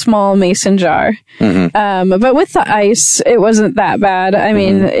whole small mason jar. But with the ice, it wasn't that bad. I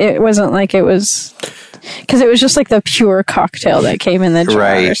mean, it wasn't like it was... Because it was just like the pure cocktail that came in the jar.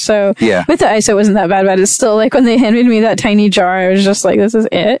 Right. So with the ice, it wasn't that bad. But it's still like when they handed me that tiny jar, I was just like, this is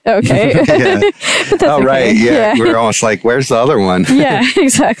it? Okay. But that's okay. Right. Yeah. We're almost like, where's the other one? Yeah,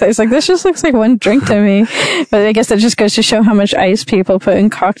 exactly. It's like, this just looks like one drink to me. But I guess that just goes to show how much ice people put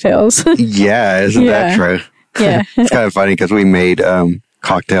in cocktails. Yeah. Isn't that true? Yeah. It's kind of funny because we made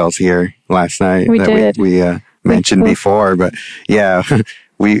cocktails here last night. We did. We mentioned before. But yeah.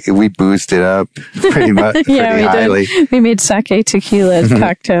 We boozed it up pretty much. Pretty highly. We made sake tequila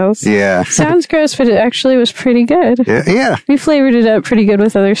cocktails. Yeah. Sounds gross, but it actually was pretty good. Yeah. We flavored it up pretty good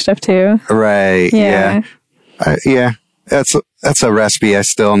with other stuff too. Right. Yeah. That's a recipe I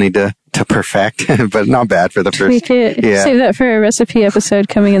still need to perfect, but not bad for the first. Tweak it. Yeah. Save that for a recipe episode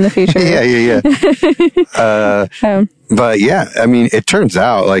coming in the future. Yeah. But yeah, I mean, it turns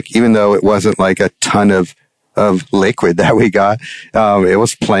out like even though it wasn't like a ton of liquid that we got, it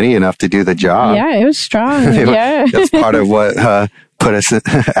was plenty enough to do the job. Yeah, it was strong. That's part of what put us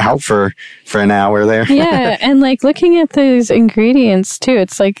out for an hour there. Yeah, and like looking at these ingredients too,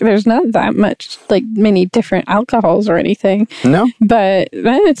 it's like there's not that much like many different alcohols or anything. No, but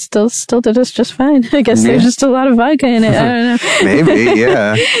it still did us just fine. I guess there's just a lot of vodka in it. I don't know. Maybe,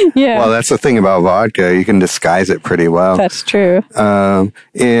 yeah. Yeah. Well, that's the thing about vodka; you can disguise it pretty well. That's true.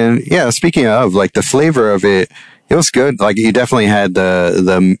 And yeah, speaking of like the flavor of it, it was good. Like you definitely had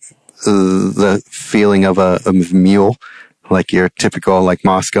the feeling of a mule. Like your typical like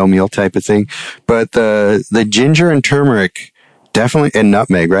Moscow mule type of thing. But the ginger and turmeric definitely, and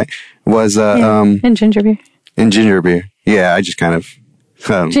nutmeg, right? Was, and ginger beer. And ginger beer. Yeah, I just kind of,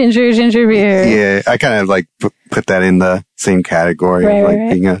 ginger beer. Yeah, I kind of like put that in the same category of like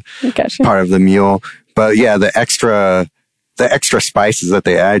being a part of the mule. But yeah, the extra spices that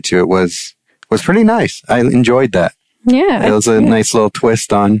they added to it was pretty nice. I enjoyed that. Yeah. It was a nice little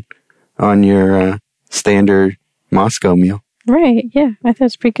twist on your, standard Moscow meal. Right, yeah. I thought it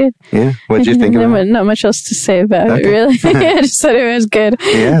was pretty good. Yeah. What did you think of it? Not much else to say about it, really. I just thought it was good.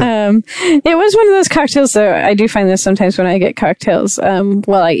 Yeah. It was one of those cocktails, though. I do find this sometimes when I get cocktails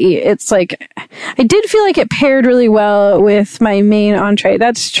while I eat. It's like, I did feel like it paired really well with my main entree.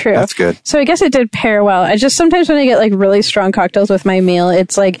 That's true. That's good. So I guess it did pair well. I just sometimes when I get like really strong cocktails with my meal,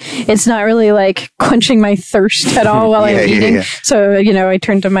 it's like, it's not really like quenching my thirst at all while I'm eating. Yeah. So, I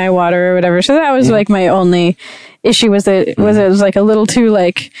turn to my water or whatever. So that was like my only issue was that it was like a little too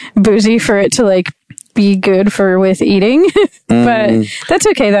like boozy for it to like be good for with eating. But that's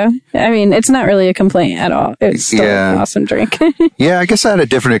okay though. I mean, it's not really a complaint at all. It's still an awesome drink. Yeah, I guess I had a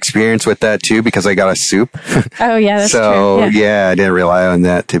different experience with that too because I got a soup. Oh yeah, that's true. So yeah, I didn't rely on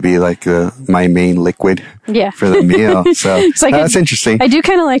that to be like my main liquid for the meal. So it's like that's interesting. I do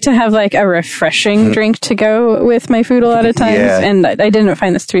kind of like to have like a refreshing drink to go with my food a lot of times. Yeah. And I didn't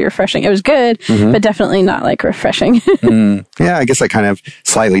find this to be refreshing. It was good, but definitely not like refreshing. Yeah, I guess I kind of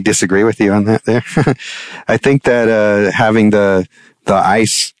slightly disagree with you on that there. I think that having the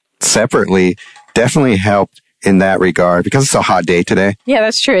ice separately definitely helped in that regard because it's a hot day today. Yeah,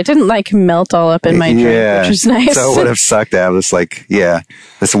 that's true. It didn't like melt all up in my drink, which was nice. So it would have sucked to have this like,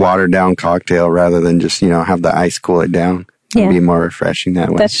 this watered down cocktail rather than just, have the ice cool it down. It'd be more refreshing that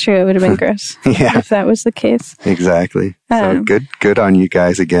way. That's true. It would have been gross. If that was the case. Exactly. So good on you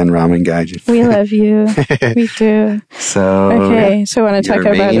guys again, Ramen Gaijin. We love you. We do. So okay, so I want to talk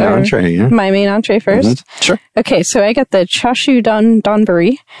about my main entree first. Sure. Okay, so I got the chashu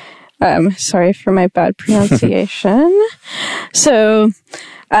donburi. Sorry for my bad pronunciation. So,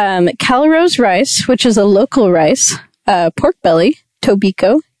 calrose rice, which is a local rice, pork belly,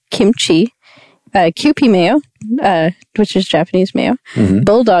 tobiko, kimchi, Kewpie mayo, which is Japanese mayo,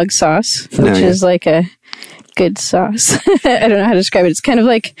 bulldog sauce, which is like a good sauce. I don't know how to describe it. It's kind of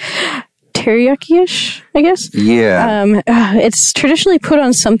like teriyaki-ish, I guess. Yeah. It's traditionally put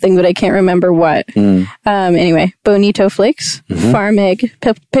on something, but I can't remember what. Anyway, bonito flakes, farm egg,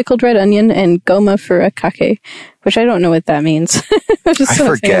 pickled red onion, and goma furikake, which I don't know what that means. I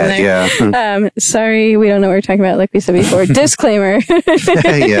forget, yeah. Sorry, we don't know what we're talking about, like we said before. Disclaimer.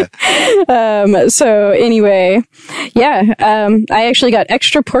 Yeah. So anyway, yeah, I actually got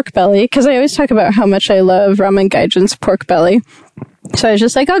extra pork belly because I always talk about how much I love Ramen Gaijin's pork belly. So I was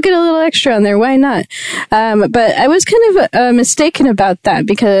just like, I'll get a little extra on there. Why not? But I was kind of mistaken about that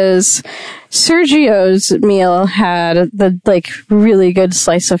because Sergio's meal had the really good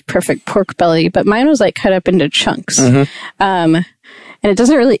slice of perfect pork belly, but mine was cut up into chunks. And it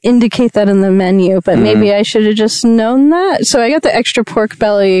doesn't really indicate that in the menu, but maybe I should have just known that. So I got the extra pork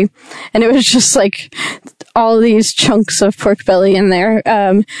belly, and it was just all these chunks of pork belly in there,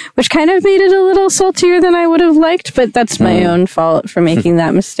 which kind of made it a little saltier than I would have liked, but that's my own fault for making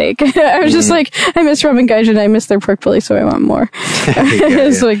that mistake. I was just I miss Ramen Gaijin, I miss their pork belly, so I want more.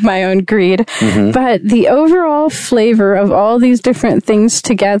 It's my own greed. But the overall flavor of all these different things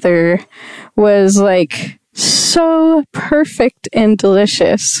together was so perfect and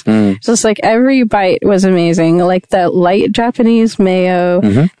delicious. Just every bite was amazing. That light Japanese mayo,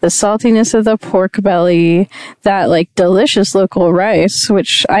 the saltiness of the pork belly, that delicious local rice,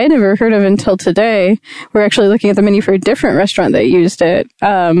 which I had never heard of until today. We're actually looking at the menu for a different restaurant that used it.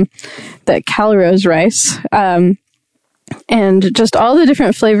 That Calrose rice. And just all the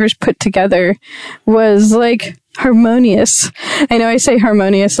different flavors put together was harmonious. I know I say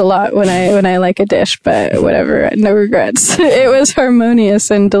harmonious a lot when I like a dish, but whatever, no regrets. It was harmonious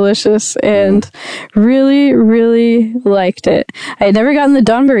and delicious and really, really liked it. I had never gotten the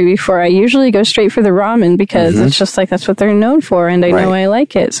donburi before. I usually go straight for the ramen because it's just that's what they're known for, and I know I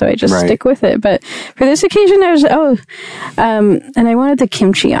like it, so I just stick with it. But for this occasion, I was, and I wanted the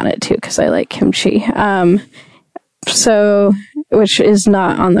kimchi on it too because I like kimchi. So, which is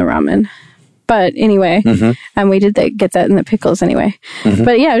not on the ramen. But anyway, and we did get that in the pickles anyway.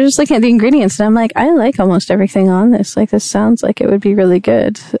 But yeah, I was just looking at the ingredients and I'm I like almost everything on this. This sounds like it would be really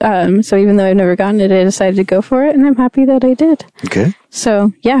good. So even though I've never gotten it, I decided to go for it and I'm happy that I did. Okay.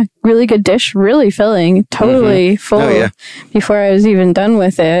 So yeah, really good dish, really filling, totally full before I was even done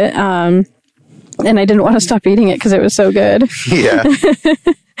with it. And I didn't want to stop eating it because it was so good. Yeah.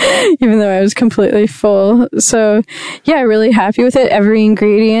 Even though I was completely full. So yeah, really happy with it. Every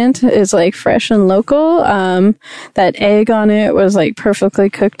ingredient is fresh and local. That egg on it was perfectly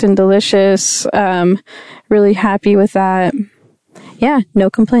cooked and delicious. Really happy with that. Yeah,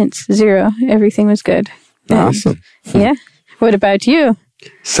 no complaints. Zero. Everything was good. Awesome. Yeah. What about you?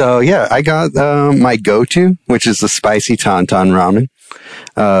 So yeah, I got my go-to, which is the spicy Tauntaun ramen.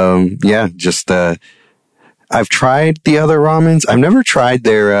 I've tried the other ramens. I've never tried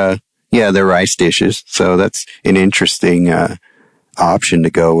their rice dishes. So that's an interesting, option to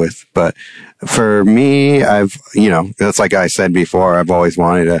go with. But for me, that's like I said before, I've always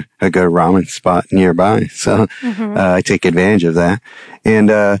wanted a good ramen spot nearby. So, I take advantage of that.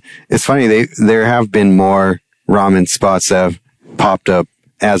 And, it's funny, there have been more ramen spots that have popped up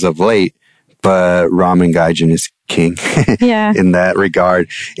as of late, but Ramen Gaijin is king in that regard.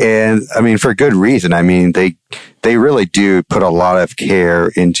 And I mean, for good reason. I mean, they really do put a lot of care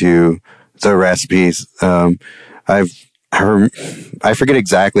into the recipes. I forget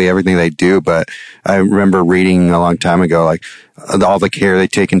exactly everything they do, but I remember reading a long time ago, all the care they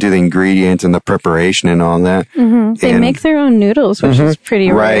take into the ingredients and the preparation and all that. They make their own noodles, which is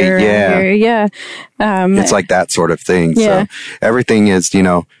pretty rare. Yeah. It's that sort of thing. Yeah. So everything is,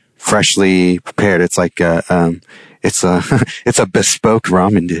 freshly prepared. It's it's a bespoke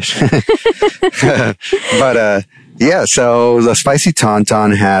ramen dish. But, so the spicy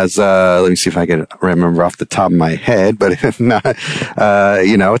Tauntaun has, let me see if I can remember off the top of my head, but if not,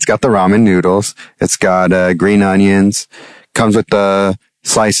 it's got the ramen noodles. It's got, green onions, comes with a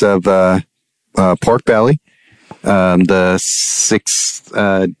slice of, pork belly, the 6,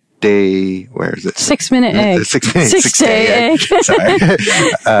 day, where is it? 6 minute egg. 6 day egg. Sorry.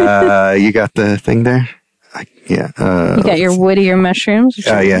 You got the thing there? You got your woodier mushrooms.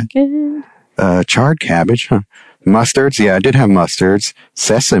 Charred cabbage, mustards. Yeah, I did have mustards.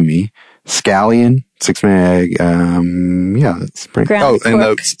 Sesame, scallion, 6 minute egg. That's pretty. Ground and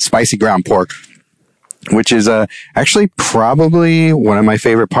the spicy ground pork, which is actually probably one of my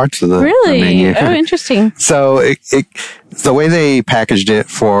favorite parts of the menu. Oh, interesting. So the way they packaged it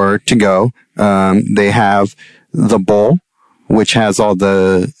for to go, they have the bowl, which has all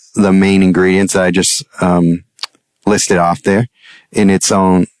the main ingredients that I just listed off there in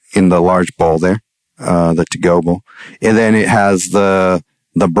the large bowl there, the to-go bowl. And then it has the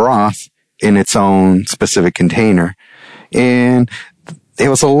broth in its own specific container. And it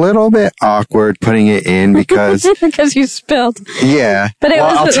was a little bit awkward putting it in because because you spilled. Yeah. But it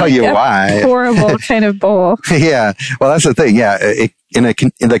was I'll tell you why. Horrible kind of bowl. Yeah. Well, that's the thing. Yeah.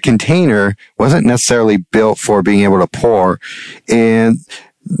 The container wasn't necessarily built for being able to pour. And,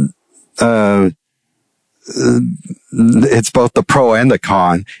 it's both the pro and the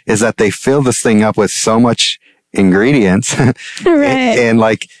con is that they fill this thing up with so much ingredients. Right. and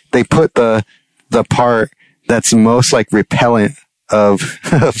like they put the part that's most like repellent of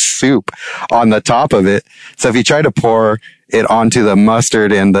soup on the top of it. So if you try to pour it onto the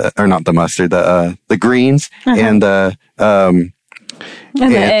mustard and the greens and the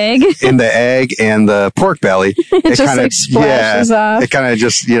egg. In the egg and the pork belly. It just like splashes off. It kind of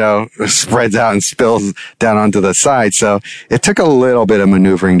just, spreads out and spills down onto the side. So it took a little bit of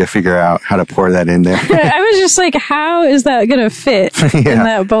maneuvering to figure out how to pour that in there. I was just like, how is that going to fit in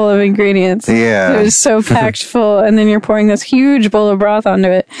that bowl of ingredients? Yeah. It was so packed full, and then you're pouring this huge bowl of broth onto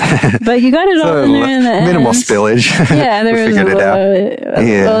it. But you got it all in there in the end. Minimal spillage. Yeah, there was a little.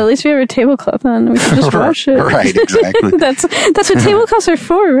 Well, at least we have a tablecloth on. We can just wash it. Right, exactly. That's what tablecloths are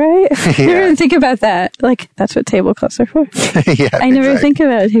for, right? You never think about that. Like, that's what tablecloths are for. Yeah, I never think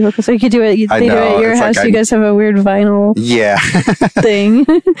about tablecloths. Like, you do it. They do it at your house. You guys have a weird vinyl thing.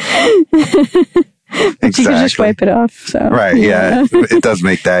 But you can just wipe it off. So right, yeah. It does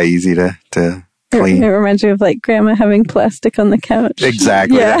make that easy to clean. It reminds me of like grandma having plastic on the couch.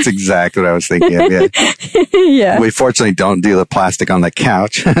 Exactly. Yeah. That's exactly what I was thinking of. Yeah. Yeah. We fortunately don't do the plastic on the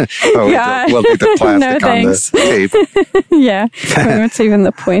couch. We'll do the plastic on the tape. Yeah. What's even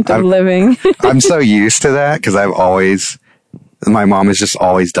the point of living? I'm so used to that because my mom has just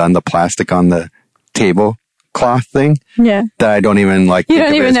always done the plastic on the tablecloth thing. Yeah. That I don't even like. You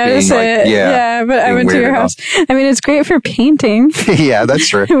don't even notice it. Yeah. But I went to your house. I mean, it's great for painting. Yeah, that's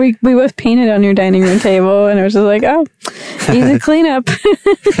true. We both painted on your dining room table, and it was just like, oh, easy cleanup.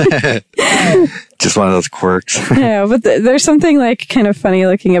 Just one of those quirks. Yeah, but there's something like kind of funny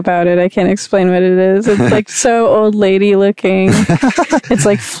looking about it. I can't explain what it is. It's like so old lady looking. It's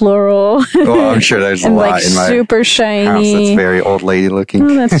like floral. Well, I'm sure there's a lot like in my super shiny house that's very old lady looking.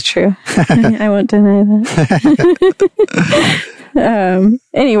 Oh, that's true. I won't deny that.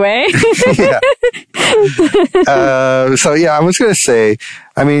 Anyway. So yeah, I was going to say,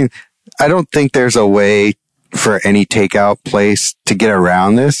 I mean, I don't think there's a way for any takeout place to get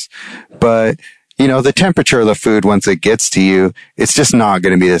around this, but the temperature of the food, once it gets to you, it's just not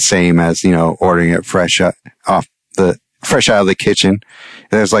going to be the same as, ordering it fresh out of the kitchen.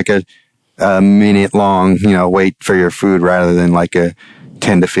 There's like a minute long, wait for your food rather than like a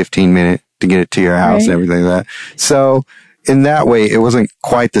 10 to 15 minute to get it to your house and everything like that. So in that way, it wasn't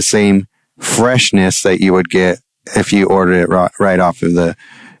quite the same freshness that you would get if you ordered it right off of the,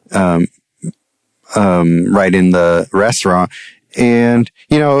 right in the restaurant. And,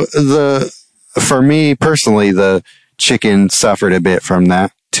 for me personally, the chicken suffered a bit from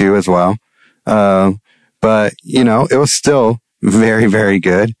that too as well. But, it was still very, very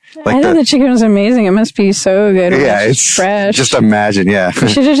good. Like I know the chicken was amazing. It must be so good. Yeah, it's fresh. Just imagine, yeah. You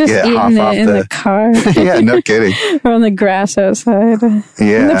should have just eaten it in the car. Yeah, no kidding. Or on the grass outside.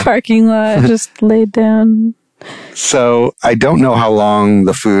 Yeah. In the parking lot, just laid down. So I don't know how long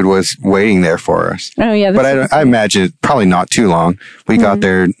the food was waiting there for us. Oh yeah. But I imagine probably not too long. We got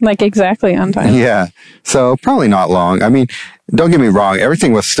there. Like exactly on time. Yeah. So probably not long. I mean, don't get me wrong.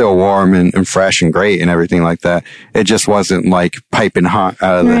 Everything was still warm and fresh and great and everything like that. It just wasn't like piping hot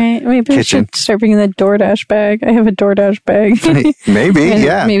out of the Maybe kitchen. We should start bringing the DoorDash bag. I have a DoorDash bag. Maybe.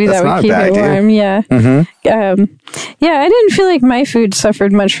 Yeah. Maybe that would keep it warm. Yeah. Mm-hmm. Yeah, I didn't feel like my food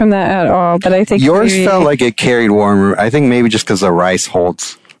suffered much from that at all, but I think yours felt like it carried warmer. I think maybe just because the rice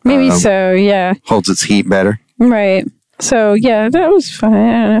holds. Maybe so, yeah. Holds its heat better. Right. So, yeah, that was fine.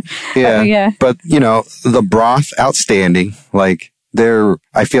 I don't know. Yeah. Yeah. But, the broth, outstanding. Like,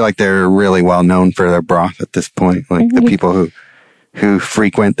 I feel like they're really well known for their broth at this point. Like, the people who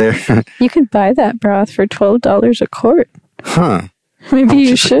frequent there. You could buy that broth for $12 a quart. Huh. Maybe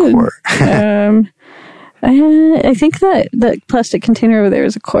you should. I think that plastic container over there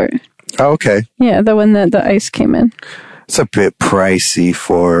is a quart. Oh, okay. Yeah, the one that the ice came in. It's a bit pricey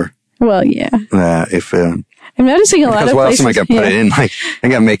for. Well, yeah. If I'm noticing a lot of places. Because what else am I going to put it in? Like, I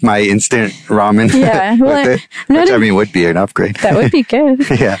got to make my instant ramen. Yeah, well, with it, which would be an upgrade. That would be good.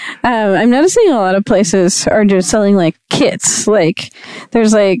 Yeah. I'm noticing a lot of places are just selling like kits. Like,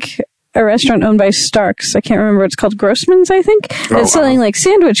 there's like a restaurant owned by Starks. I can't remember what it's called. Grossman's, I think. It's selling like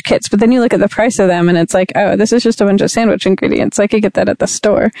sandwich kits, but then you look at the price of them and it's like, oh, this is just a bunch of sandwich ingredients. I could get that at the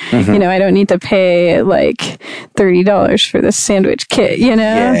store. You know, I don't need to pay like $30 for this sandwich kit, you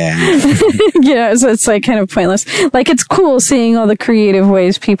know? Yeah. You know, so it's like kind of pointless. Like, it's cool seeing all the creative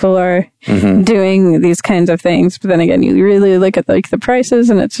ways people are doing these kinds of things. But then again, you really look at like the prices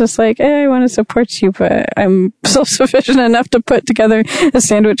and it's just like, hey, I want to support you, but I'm self-sufficient enough to put together a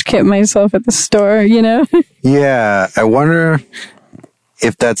sandwich kit myself at the store, you know? Yeah. I wonder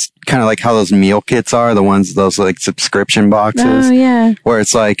if that's kind of like how those meal kits are, those like subscription boxes. Oh, yeah. Where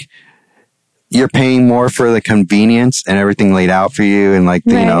it's like, you're paying more for the convenience and everything laid out for you and like,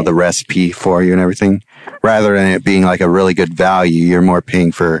 you know, the recipe for you and everything, rather than it being like a really good value. You're more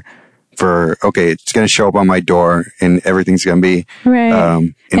paying for, okay, it's going to show up on my door and everything's going to be,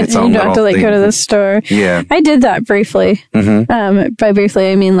 in its own you don't have to like thing. go to the store. Yeah. I did that briefly. By briefly,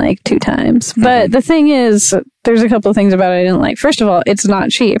 I mean like 2 times. But the thing is, there's a couple of things about it I didn't like. First of all, it's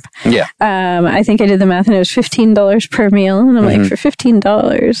not cheap. Yeah. I think I did the math and it was $15 per meal. And I'm like, for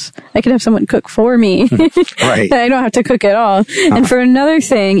 $15, I could have someone cook for me. Right. I don't have to cook at all. And for another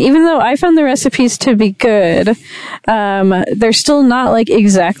thing, even though I found the recipes to be good, they're still not like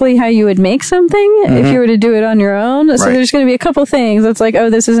exactly how you would make something if you were to do it on your own. So there's going to be a couple things that's like, oh,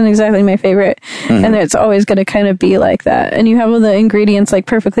 this isn't exactly my favorite. And it's always going to kind of be like that. And you have all the ingredients like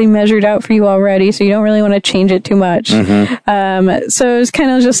perfectly measured out for you already. So you don't really want to change it too much. So it was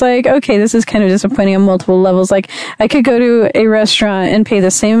kind of just like, okay, this is kind of disappointing on multiple levels. Like, I could go to a restaurant and pay the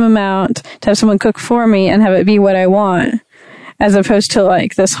same amount to have someone cook for me and have it be what I want, as opposed to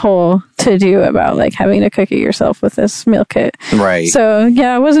like this whole to-do about like having to cook it yourself with this meal kit. Right. So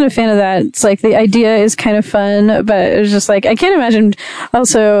yeah, I wasn't a fan of that. It's like the idea is kind of fun, but it was just like, I can't imagine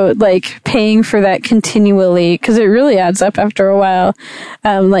also like paying for that continually, because it really adds up after a while.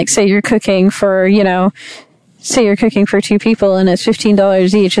 Like say you're cooking for, you know, say you're cooking for 2 people and it's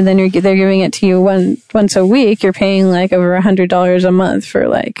 $15 each, and then they're giving it to you once a week. You're paying like over $100 a month for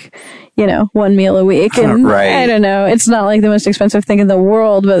like, you know, 1 meal a week. And I don't know. It's not like the most expensive thing in the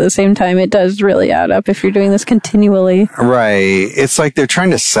world, but at the same time, it does really add up if you're doing this continually. Right. It's like they're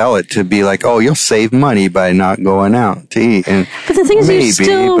trying to sell it to be like, oh, you'll save money by not going out to eat. But the thing is, you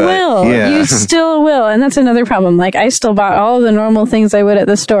still will. Yeah. You still will. And that's another problem. Like, I still bought all the normal things I would at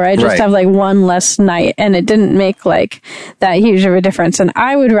the store. I just have like one less night, and it didn't make like that huge of a difference. And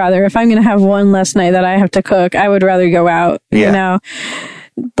I would rather, if I'm going to have one less night that I have to cook, I would rather go out, you know?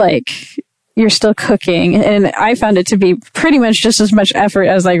 Like, you're still cooking, and I found it to be pretty much just as much effort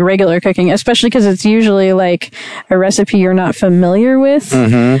as like regular cooking, especially because it's usually like a recipe you're not familiar with,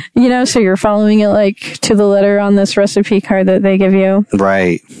 you know, so you're following it like to the letter on this recipe card that they give you.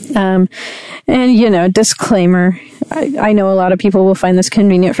 Right. And you know, disclaimer, I know a lot of people will find this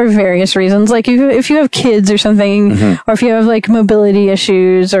convenient for various reasons. Like if you have kids or something, or if you have like mobility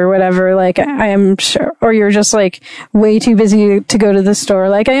issues or whatever, like I am sure, or you're just like way too busy to go to the store.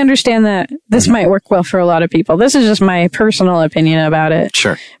 Like, I understand that this might work well for a lot of people. This is just my personal opinion about it.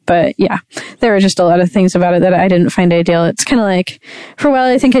 Sure. But yeah, there are just a lot of things about it that I didn't find ideal. It's kind of like, for a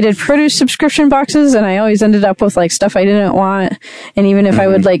while, I think I did produce subscription boxes, and I always ended up with like stuff I didn't want. And even if I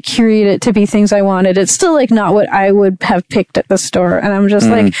would like curate it to be things I wanted, it's still like not what I would have picked at the store. And I'm just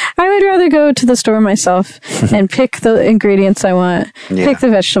like, I would rather go to the store myself and pick the ingredients I want, pick the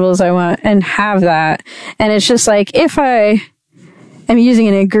vegetables I want, and have that. And it's just like, if I'm using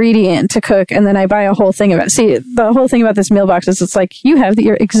an ingredient to cook, and then I buy a whole thing of it. See, the whole thing about this meal box is it's like you have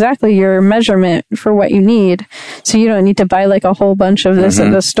exactly your measurement for what you need. So you don't need to buy like a whole bunch of this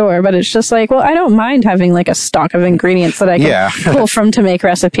at the store. But it's just like, well, I don't mind having like a stock of ingredients that I can pull from to make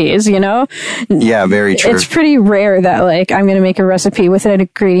recipes, you know? Yeah, very true. It's pretty rare that like I'm going to make a recipe with an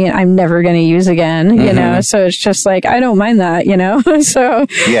ingredient I'm never going to use again, you know? So it's just like, I don't mind that, you know? So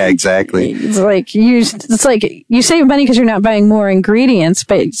yeah, exactly. It's like you save money because you're not buying more ingredients,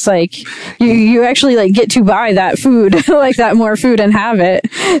 but it's like you actually like get to buy that food, like that more food, and have it.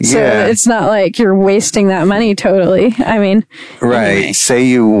 So it's not like you're wasting that money totally. I mean, anyway. Say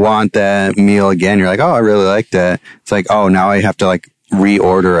you want that meal again. You're like, oh, I really like that. It's like, oh, now I have to like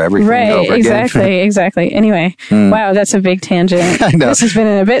reorder everything over again. Exactly. Anyway, wow, that's a big tangent. I know. This has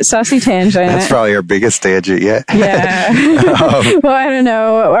been a bit saucy tangent. That's probably our biggest tangent yet. Yeah. Well, I don't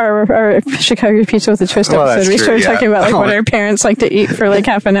know. Our Chicago Pizza with a Twist episode, we started talking about like what our parents like to eat for like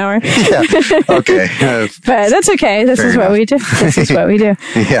half an hour. Yeah. Okay. But that's okay. This is what we do.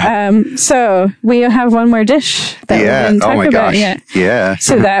 Yeah. So we have one more dish that we didn't talk about yet. Yeah.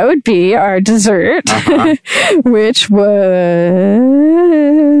 So that would be our dessert, which was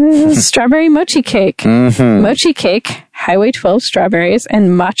Strawberry mochi cake. Mm-hmm. Mochi cake, Highway 12 strawberries, and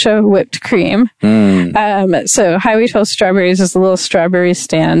matcha whipped cream. So Highway 12 strawberries is a little strawberry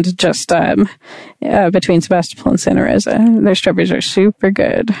stand just between Sebastopol and Santa Rosa. Their strawberries are super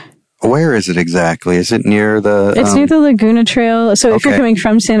good. Where is it exactly? Is it near the... It's near the Laguna Trail. So if you're coming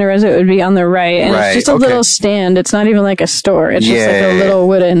from Santa Rosa, it would be on the right. And it's just a little stand. It's not even like a store. It's just like a little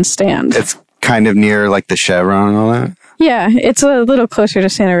wooden stand. It's kind of near like the Chevron and all that? Yeah, it's a little closer to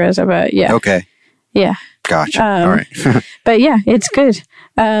Santa Rosa, but yeah. Okay. Yeah. Gotcha. All right. But yeah, it's good.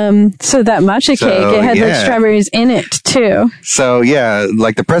 So that matcha cake, it had like strawberries in it too. So yeah,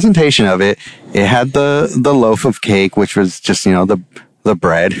 like the presentation of it, it had the loaf of cake, which was just, the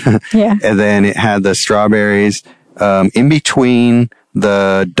bread. Yeah. And then it had the strawberries, in between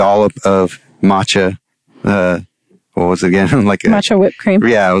the dollop of matcha, what was it again? Like matcha whipped cream.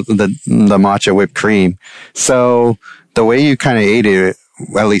 Yeah, the matcha whipped cream. So the way you kind of ate it,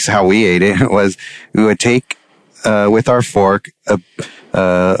 at least how we ate it, was we would take with our fork a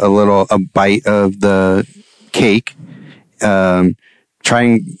bite of the cake, try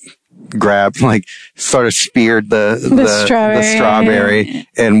and grab, like, sort of speared the strawberry,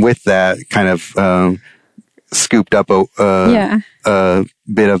 and with that kind of scooped up a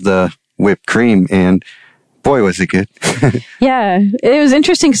bit of the whipped cream, and boy, was it good. Yeah. It was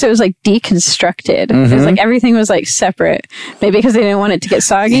interesting because it was like deconstructed. Mm-hmm. It was like everything was like separate. Maybe because they didn't want it to get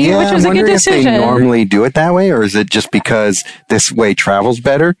soggy, which was a good decision. If they normally do it that way, or is it just because this way travels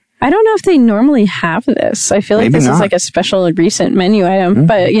better? I don't know if they normally have this. I feel like this is like a special recent menu item,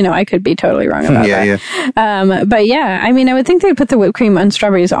 but I could be totally wrong about that. But yeah, I mean, I would think they'd put the whipped cream and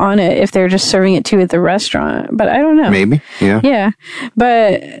strawberries on it if they're just serving it to you at the restaurant, but I don't know. Maybe. Yeah. Yeah.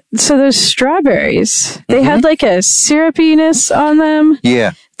 But so those strawberries, they had like a syrupiness on them.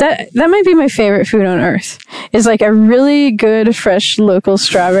 Yeah. That might be my favorite food on earth, is like a really good, fresh, local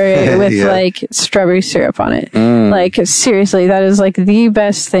strawberry with like strawberry syrup on it. Like, seriously, that is like the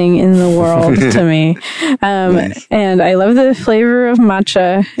best thing in the world to me. Nice. And I love the flavor of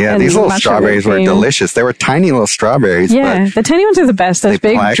matcha. Yeah, these little strawberries were delicious. They were tiny little strawberries. Yeah, the tiny ones are the best. Those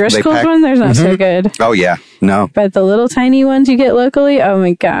big Driscoll's one, they're not so good. Oh, yeah. No. But the little tiny ones you get locally, oh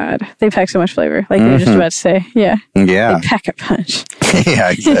my God. They pack so much flavor. Like you were just about to say. Yeah. Yeah. They pack a punch.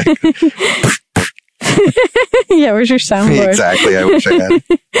 Yeah, exactly. Yeah, where's your soundboard? Exactly, I wish I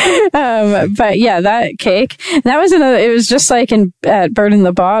had. But yeah, that cake, that was it was just like at Bird in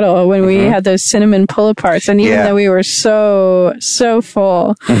the Bottle when we had those cinnamon pull-aparts, and even though we were so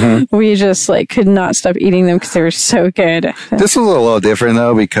full, we just like could not stop eating them because they were so good. This was a little different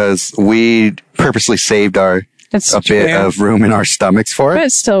though, because we purposely saved a bit of room in our stomachs for it.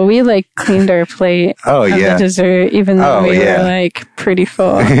 But still, we like cleaned our plate of the dessert, even though we were like pretty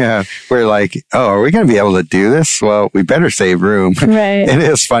full. Yeah. We're like, are we going to be able to do this? Well, we better save room. Right. And it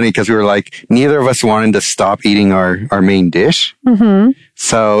was funny because we were like, neither of us wanted to stop eating our main dish.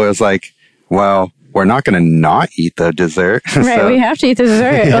 So it was like, well, we're not going to not eat the dessert. Right, so we have to eat the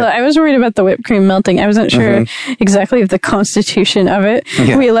dessert. Well, I was worried about the whipped cream melting. I wasn't sure exactly of the constitution of it.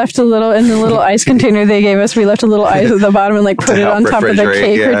 Yeah. We left a little, in the little ice container they gave us, we left a little ice at the bottom and like put it on top of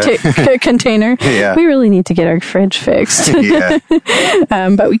the cake container. Yeah. We really need to get our fridge fixed.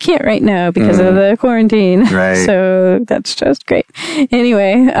 But we can't right now because of the quarantine. Right. So that's just great.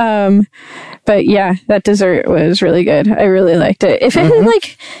 Anyway, but yeah, that dessert was really good. I really liked it. If it had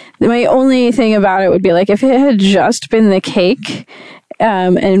like, my only thing about it would be like if it had just been the cake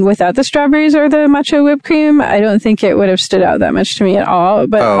and without the strawberries or the matcha whipped cream, I don't think it would have stood out that much to me at all.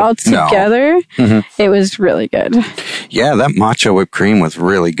 But all together, it was really good. Yeah, that matcha whipped cream was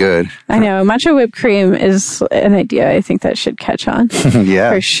really good. I know. Matcha whipped cream is an idea I think that should catch on.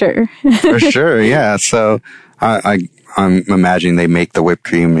 Yeah. For sure. For sure, yeah. So I'm imagining they make the whipped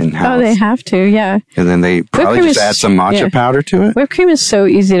cream in-house. Oh, they have to, yeah. And then they probably just add some matcha powder to it. Whipped cream is so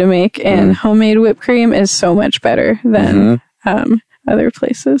easy to make, and homemade whipped cream is so much better than other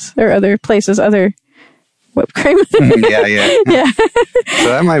places other whipped cream. Yeah. So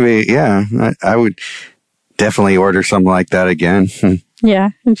that might be, I would definitely order something like that again. Yeah,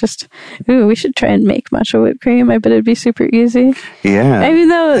 and just, we should try and make matcha whipped cream. I bet it'd be super easy. Yeah. I mean,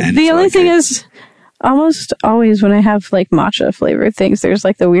 though, the only thing is, almost always when I have like matcha flavored things, there's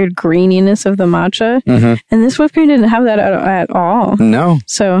like the weird greeniness of the matcha. And this whipped cream didn't have that at all. No.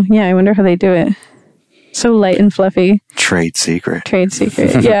 So, yeah, I wonder how they do it. So light and fluffy. Trade secret.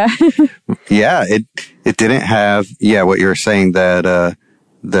 Yeah. Yeah, it didn't have, what you were saying, that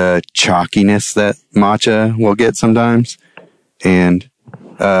the chalkiness that matcha will get sometimes. And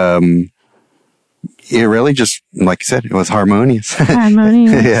it really just, like you said, it was harmonious.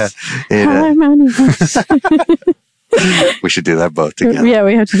 Harmonious. Yeah. Harmonious. We should do that both together. Yeah,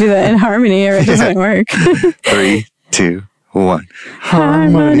 we have to do that in harmony or it doesn't work. 3, 2, 1.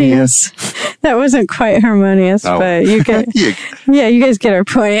 Harmonious. That wasn't quite harmonious, but you get, yeah, you guys get our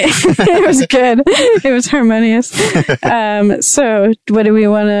point. It was good. It was harmonious. So what do we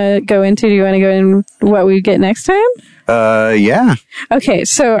want to go into? Do you want to go in what we get next time? Yeah. Okay,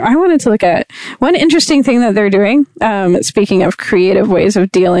 so I wanted to look at one interesting thing that they're doing, speaking of creative ways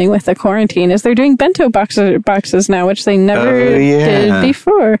of dealing with the quarantine, is they're doing bento boxes now, which they never did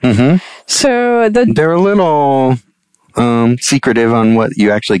before. Mm-hmm. So they're a little secretive on what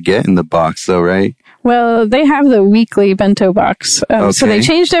you actually get in the box, though, right? Well, they have the weekly bento box. So they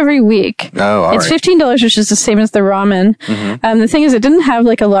changed every week. Oh, all it's right. $15, which is the same as the ramen. Mm-hmm. The thing is, it didn't have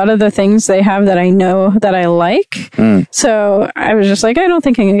like a lot of the things they have that I know that I like. So I was just like, I don't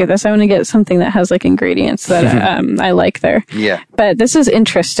think I'm going to get this. I want to get something that has like ingredients that I like there. Yeah. But this is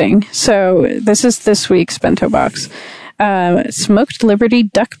interesting. So this is this week's bento box. Smoked Liberty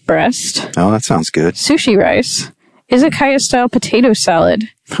duck breast. Oh, that sounds good. Sushi rice. Izakaya-style potato salad.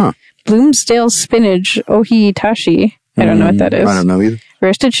 Huh. Bloomsdale spinach ohitashi. I don't know what that is. I don't know either.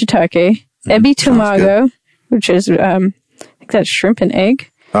 Roasted shiitake. Ebi tomago, which is, I think that's shrimp and egg.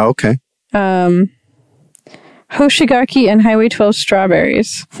 Oh, okay. Hoshigaki and Highway 12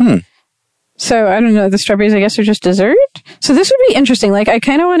 strawberries. So, I don't know, the strawberries, I guess, are just dessert? So this would be interesting. Like, I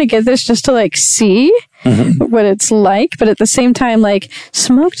kind of want to get this just to, like, see what it's like, but at the same time, like,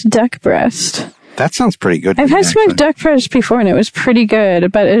 smoked duck breast. That sounds pretty good. I've had smoked duck breast before, and it was pretty good,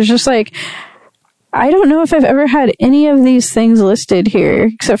 but it's just like, I don't know if I've ever had any of these things listed here,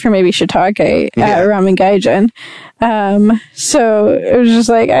 except for maybe shiitake at Ramen Gaijin. So it was just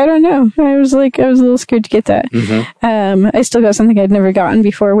like, I don't know. I was a little scared to get that. I still got something I'd never gotten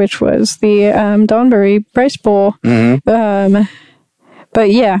before, which was the Donburi rice bowl.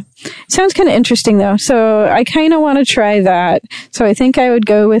 But yeah, sounds kind of interesting though. So I kind of want to try that. So I think I would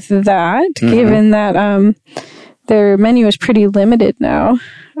go with that, given that their menu is pretty limited now.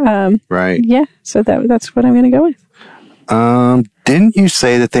 Right. Yeah, so that's what I'm going to go with. Didn't you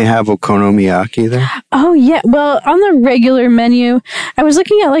say that they have okonomiyaki there? Oh, yeah. Well, on the regular menu, I was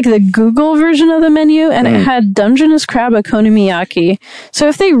looking at like the Google version of the menu and it had Dungeness crab okonomiyaki. So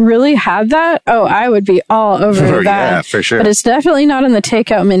if they really had that, I would be all over that. Yeah, for sure. But it's definitely not on the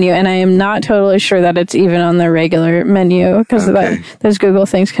takeout menu, and I am not totally sure that it's even on the regular menu because those Google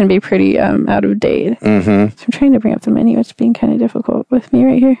things can be pretty out of date. So I'm trying to bring up the menu. It's being kind of difficult with me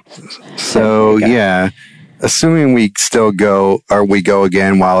right here. So yeah. Assuming we still go, or we go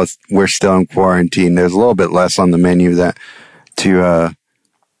again while we're still in quarantine, there's a little bit less on the menu to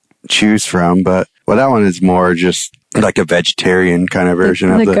choose from. But that one is more just like a vegetarian kind of version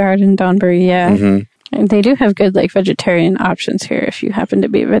of the Garden Donburi. Yeah, and they do have good like vegetarian options here if you happen to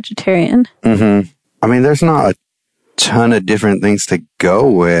be a vegetarian. I mean, there's not a ton of different things to go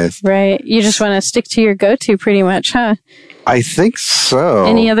with. Right. You just want to stick to your go-to pretty much, huh? I think so.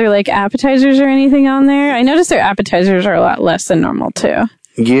 Any other like appetizers or anything on there? I noticed their appetizers are a lot less than normal too.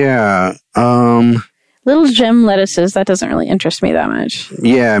 Yeah. Little gem lettuces, that doesn't really interest me that much.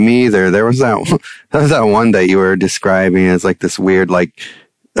 Yeah, me either. There was that one that you were describing as like this weird like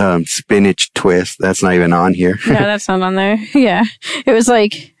spinach twist. That's not even on here. No, that's not on there. Yeah. It was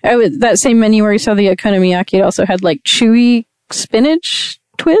like that same menu where you saw the okonomiyaki, it also had like chewy spinach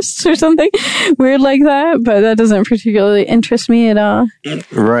twists or something weird like that, but that doesn't particularly interest me at all.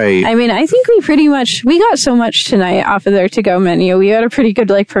 Right. I mean, I think we got so much tonight off of their to-go menu. We got a pretty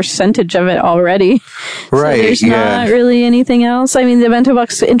good like percentage of it already. Right. So there's not really anything else. I mean, the bento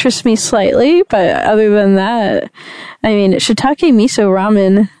box interests me slightly, but other than that, I mean, shiitake miso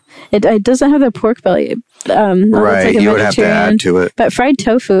ramen, it doesn't have the pork belly. Right, like you would have to add to it. But fried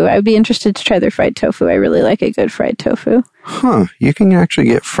tofu, I would be interested to try their fried tofu. I really like a good fried tofu. Huh, you can actually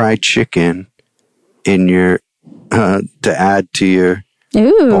get fried chicken in your, to add to your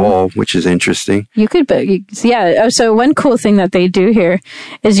bowl, which is interesting. You could, yeah. So one cool thing that they do here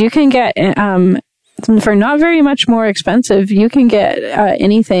is you can get, for not very much more expensive, you can get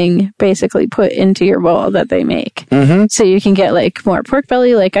anything basically put into your bowl that they make. So you can get like more pork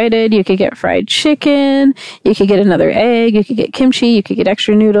belly like I did. You could get fried chicken. You could get another egg. You could get kimchi. You could get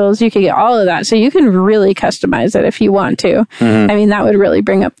extra noodles. You could get all of that. So you can really customize it if you want to. I mean, that would really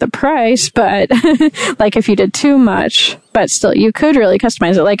bring up the price, but like if you did too much, but still you could really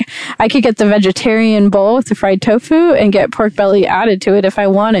customize it. Like I could get the vegetarian bowl with the fried tofu and get pork belly added to it if I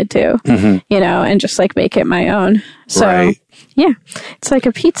wanted to, you know, and just like make it my own. So yeah, it's like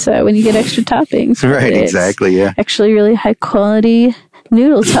a pizza when you get extra toppings. Right, exactly, yeah. Actually really high quality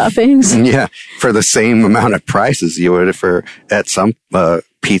noodle toppings. Yeah, for the same amount of prices you would at some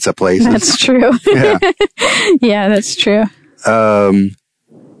pizza places. That's true. Yeah. Yeah, that's true.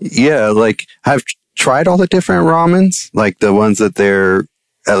 Yeah, like I've tried all the different ramens, like the ones that they're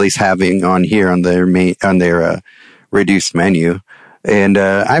at least having on here on their reduced menu. And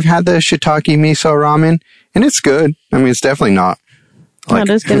I've had the shiitake miso ramen, and it's good. I mean, it's definitely not Not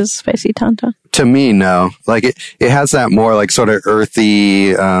as good as spicy tauntaun. To me, no. Like it has that more like sort of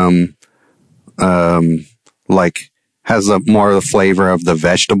earthy, like has more of the flavor of the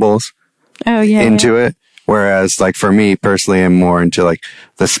vegetables into it. Whereas like for me personally, I'm more into like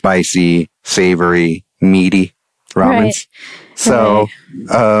the spicy, savory, meaty ramens. Right. So,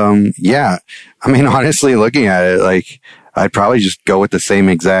 yeah, I mean, honestly, looking at it, like I'd probably just go with the same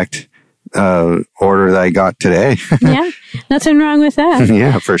exact order that I got today. Yeah, nothing wrong with that.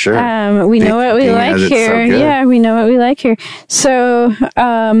 Yeah, for sure. We know what we like here. Yeah, we know what we like here. So,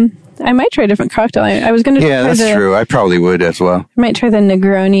 I might try a different cocktail. I was going to. Yeah, that's true. I probably would as well. I might try the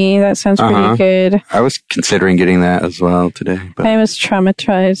Negroni. That sounds pretty good. I was considering getting that as well today. But. I was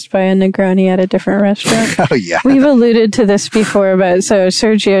traumatized by a Negroni at a different restaurant. Oh, yeah. We've alluded to this before, but so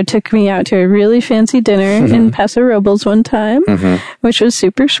Sergio took me out to a really fancy dinner in Paso Robles one time, which was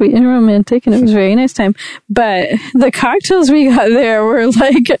super sweet and romantic, and it was a very nice time. But the cocktails we got there were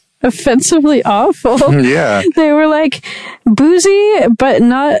like offensively awful. Yeah. They were like boozy, but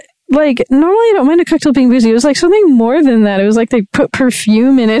not... Like, normally I don't mind a cocktail being boozy. It was like something more than that. It was like they put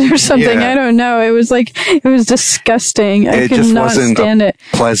perfume in it or something. Yeah. I don't know. It was disgusting. I could not stand it.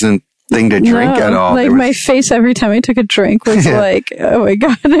 Pleasant thing to drink at all. Like my face every time I took a drink was like, oh my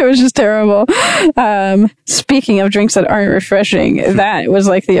God, it was just terrible. Speaking of drinks that aren't refreshing, that was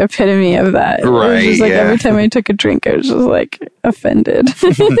like the epitome of that. Right. It was just like every time I took a drink, I was just like offended.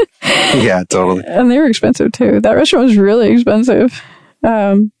 Yeah, totally. And they were expensive too. That restaurant was really expensive.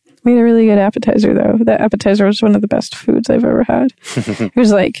 We had a really good appetizer though. That appetizer was one of the best foods I've ever had. It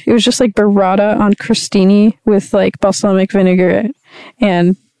was just like burrata on crostini with like balsamic vinegar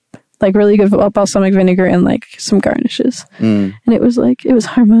and like really good balsamic vinegar and like some garnishes. And it was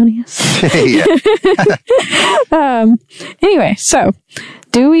harmonious. Anyway, so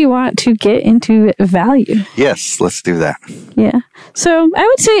do we want to get into value? Yes, let's do that. Yeah. So I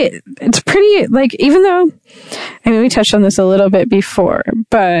would say it's pretty, like, even though, I mean, we touched on this a little bit before,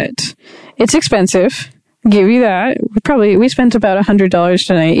 but it's expensive. Give you that. We spent about $100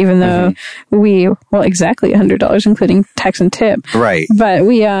 tonight, even though exactly $100, including tax and tip. Right. But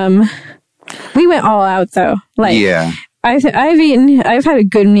we went all out though. Like, yeah. I've had a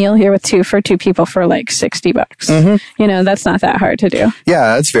good meal here for two people for like $60. You know, that's not that hard to do.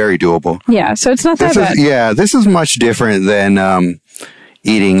 Yeah, it's very doable. Yeah, so it's not that bad. Yeah, this is much different than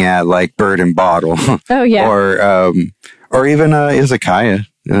eating at like Bird and Bottle. Oh yeah. Or even izakaya.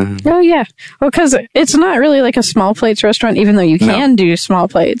 Oh yeah. Well, because it's not really like a small plates restaurant, even though you can do small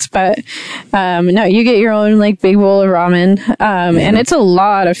plates. But no, you get your own like big bowl of ramen, and it's a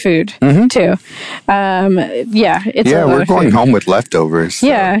lot of food too. Yeah, it's a lot we're of going food. home with leftovers. So.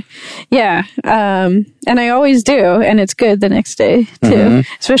 Yeah. And I always do, and it's good the next day too.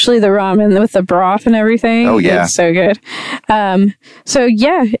 Especially the ramen with the broth and everything. Oh yeah, it's so good. So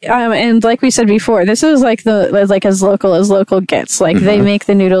yeah, and like we said before, this is like as local gets. Like they make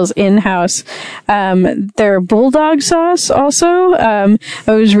the noodles in-house. Their bulldog sauce also, I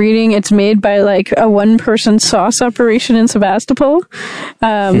was reading it's made by like a one-person sauce operation in Sebastopol,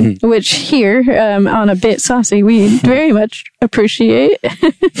 which here, on A Bit Saucy, we very much appreciate.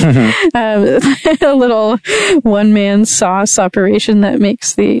 A little one-man sauce operation that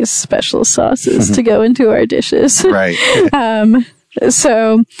makes these special sauces to go into our dishes. Right.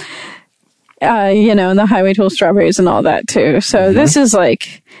 So, you know, and the highway tool strawberries and all that too. So this is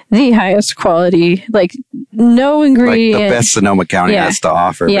like the highest quality, like no ingredient. Like the best Sonoma County has to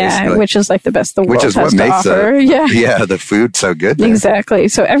offer. Basically. Which is like the best the world which is has what to makes offer. the food so good there. Exactly.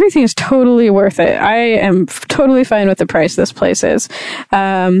 So everything is totally worth it. I am totally fine with the price this place is.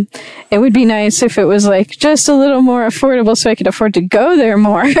 It would be nice if it was like just a little more affordable so I could afford to go there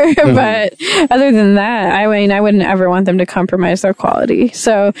more. But other than that, I mean, I wouldn't ever want them to compromise their quality.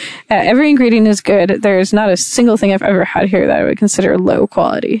 So every ingredient is good. There's not a single thing I've ever had here that I would consider low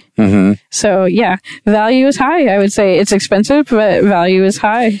quality. So yeah, value is high. I would say it's expensive, but value is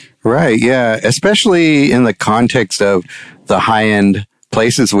high. Right. Yeah. Especially in the context of the high-end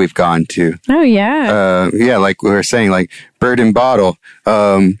places we've gone to. Oh yeah. Yeah. Like we were saying, like Bird and Bottle.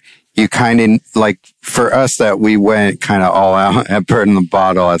 You kind of like for us that we went kind of all out at Bird and the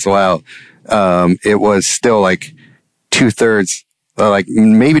Bottle as well. It was still like 2/3, like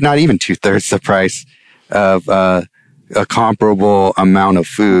maybe not even 2/3 the price of a comparable amount of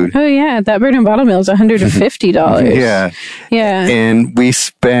food. Oh yeah, that bird and bottle meal is $150. Yeah. Yeah. And we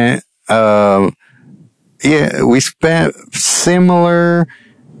spent similar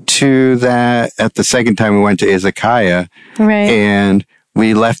to that at the second time we went to Izakaya. Right. And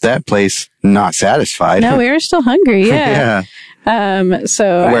we left that place not satisfied. No, we were still hungry. Yeah.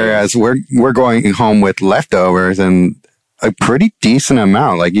 Whereas we're going home with leftovers and a pretty decent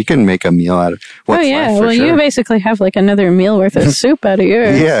amount. Like you can make a meal out of what's left. Well, sure. you basically have like another meal worth of soup out of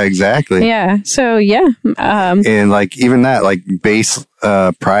yours. Yeah, exactly. Yeah. So yeah. And like even that like base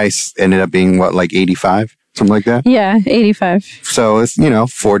price ended up being what, like 85, something like that. Yeah, 85. So it's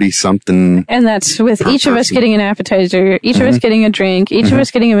 40 something. And that's with each of us person. getting an appetizer, each of us getting a drink, each of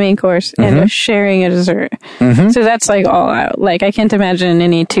us getting a main course, and us sharing a dessert. So that's like all out. Like I can't imagine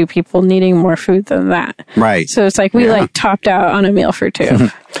any two people needing more food than that. Right. So it's like we like topped out on a meal for two.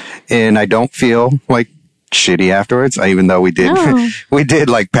 And I don't feel like shitty afterwards, even though we did we did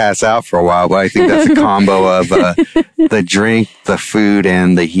like pass out for a while, but I think that's a combo of the drink, the food,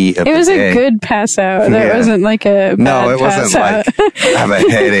 and the heat of the day. It was a good pass out. That wasn't like a bad pass out. Like I have a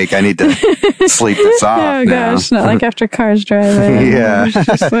headache, I need to sleep this off. Oh gosh, not like after cars driving. Yeah. It's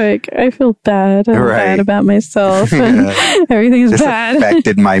just like I feel bad. I'm bad about myself and everything's This bad.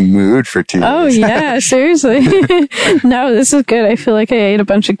 affected my mood for 2 days. Oh yeah, seriously. No, this is good. I feel like I ate a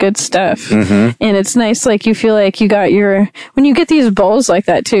bunch of good stuff. And it's nice, like you feel like you got when you get these bowls like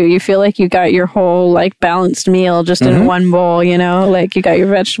that too, you feel like you got your whole like balanced meal just in one bowl, like you got your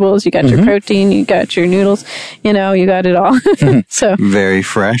vegetables, you got your protein, you got your noodles, you got it all. So very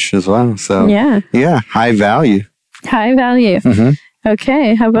fresh as well. So yeah, high value. High value.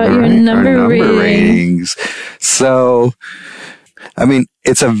 Okay, how about your Our number ratings? So, I mean,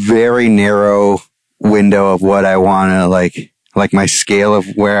 it's a very narrow window of what I want to like my scale of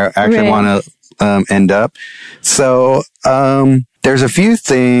where I actually want to end up. So, there's a few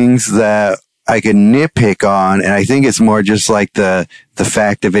things that I could nitpick on, and I think it's more just like the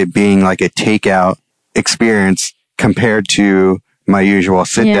fact of it being like a takeout experience compared to my usual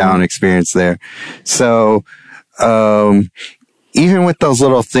sit down experience there. So, even with those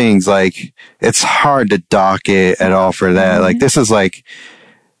little things, like it's hard to dock it at all for that. Like this is like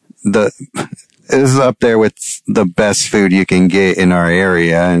this is up there with the best food you can get in our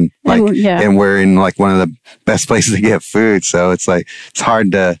area. And like, and we're in like one of the best places to get food. So it's like, it's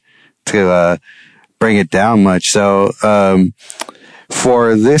hard to bring it down much. So,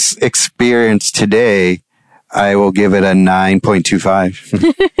 for this experience today, I will give it a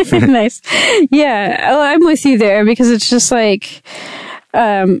 9.25. Nice. Yeah. Well, I'm with you there because it's just like,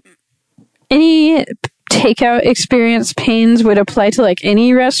 any takeout experience pains would apply to like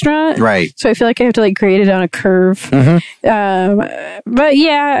any restaurant. Right. So I feel like I have to like grade it on a curve. But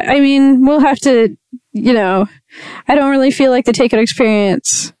yeah, I mean, we'll have to, I don't really feel like the takeout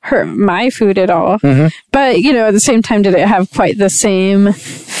experience hurt my food at all. But, at the same time, did it have quite the same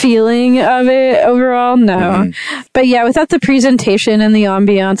feeling of it overall? No. But yeah, without the presentation and the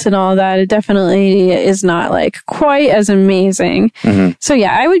ambiance and all that, it definitely is not like quite as amazing. So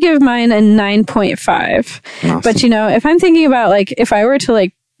yeah, I would give mine a 9.5. Awesome. But if I'm thinking about like, if I were to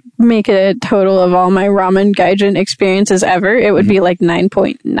like make a total of all my ramen gaijin experiences ever, it would be like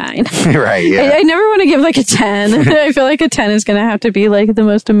 9.9. Right, yeah. I never want to give like a 10. I feel like a 10 is going to have to be like the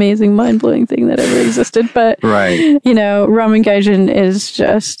most amazing, mind-blowing thing that ever existed. But, ramen gaijin is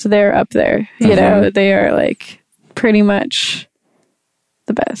just, they're up there. They are like pretty much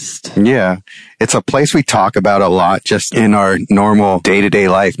the best. Yeah. It's a place we talk about a lot just in our normal day-to-day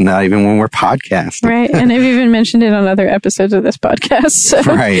life, not even when we're podcasting. Right. And I've even mentioned it on other episodes of this podcast. So.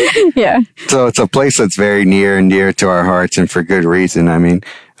 Right. Yeah. So it's a place that's very near and dear to our hearts, and for good reason. I mean,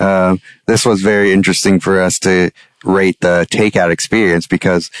 this was very interesting for us to rate the takeout experience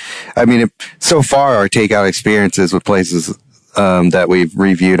because, I mean, so far our takeout experiences with places that we've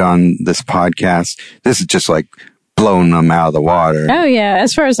reviewed on this podcast, this is just like blown them out of the water. Oh yeah,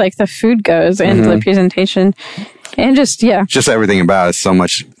 as far as like the food goes and the presentation and just everything about it, so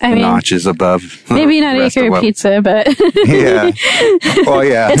much notches above. Maybe not Acre Pizza, but yeah. Well,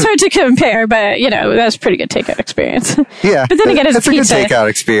 yeah, it's hard to compare, but that's a pretty good takeout experience. Yeah, but then again, it's pizza. A good takeout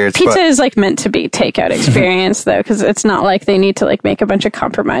experience. Pizza is like meant to be takeout experience though, because it's not like they need to like make a bunch of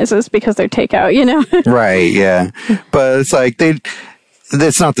compromises because they're takeout. Right. Yeah, but it's like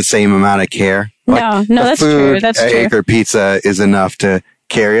it's not the same amount of care. Like, no, that's true. That's true. Acre Pizza is enough to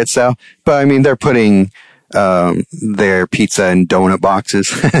carry itself. But I mean, they're putting their pizza in donut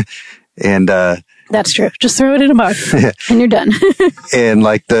boxes. And that's true. Just throw it in a box and you're done. And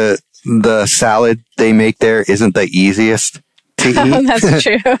like the salad they make there isn't the easiest to eat. That's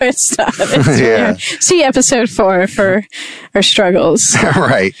true. It's not. It's Yeah. weird. See episode 4 for our struggles.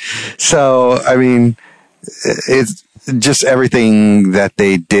 Right. So, I mean, it's just everything that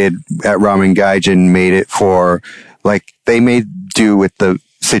they did at Ramen Gaijin made it for, like, they made do with the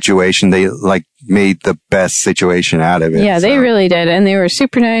situation. They, like, made the best situation out of it. Yeah, they really did. And they were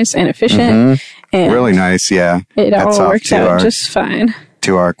super nice and efficient. And really nice, yeah. it Hats all off worked to out our- just fine.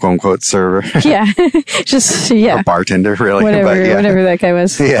 To our quote-unquote server. Yeah. Just, yeah. A bartender, really. Whatever, But yeah. whatever that guy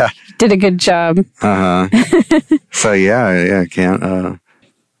was. Yeah. Did a good job. So, yeah,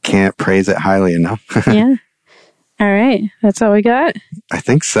 can't praise it highly enough. Yeah. All right. That's all we got. I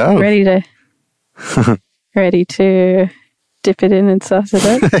think so. Ready to dip it in and sauce it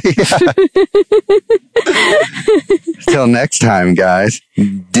up. Till next time, guys.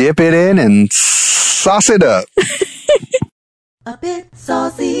 Dip it in and sauce it up. A Bit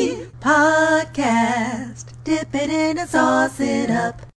Saucy Podcast. Dip it in and sauce it up.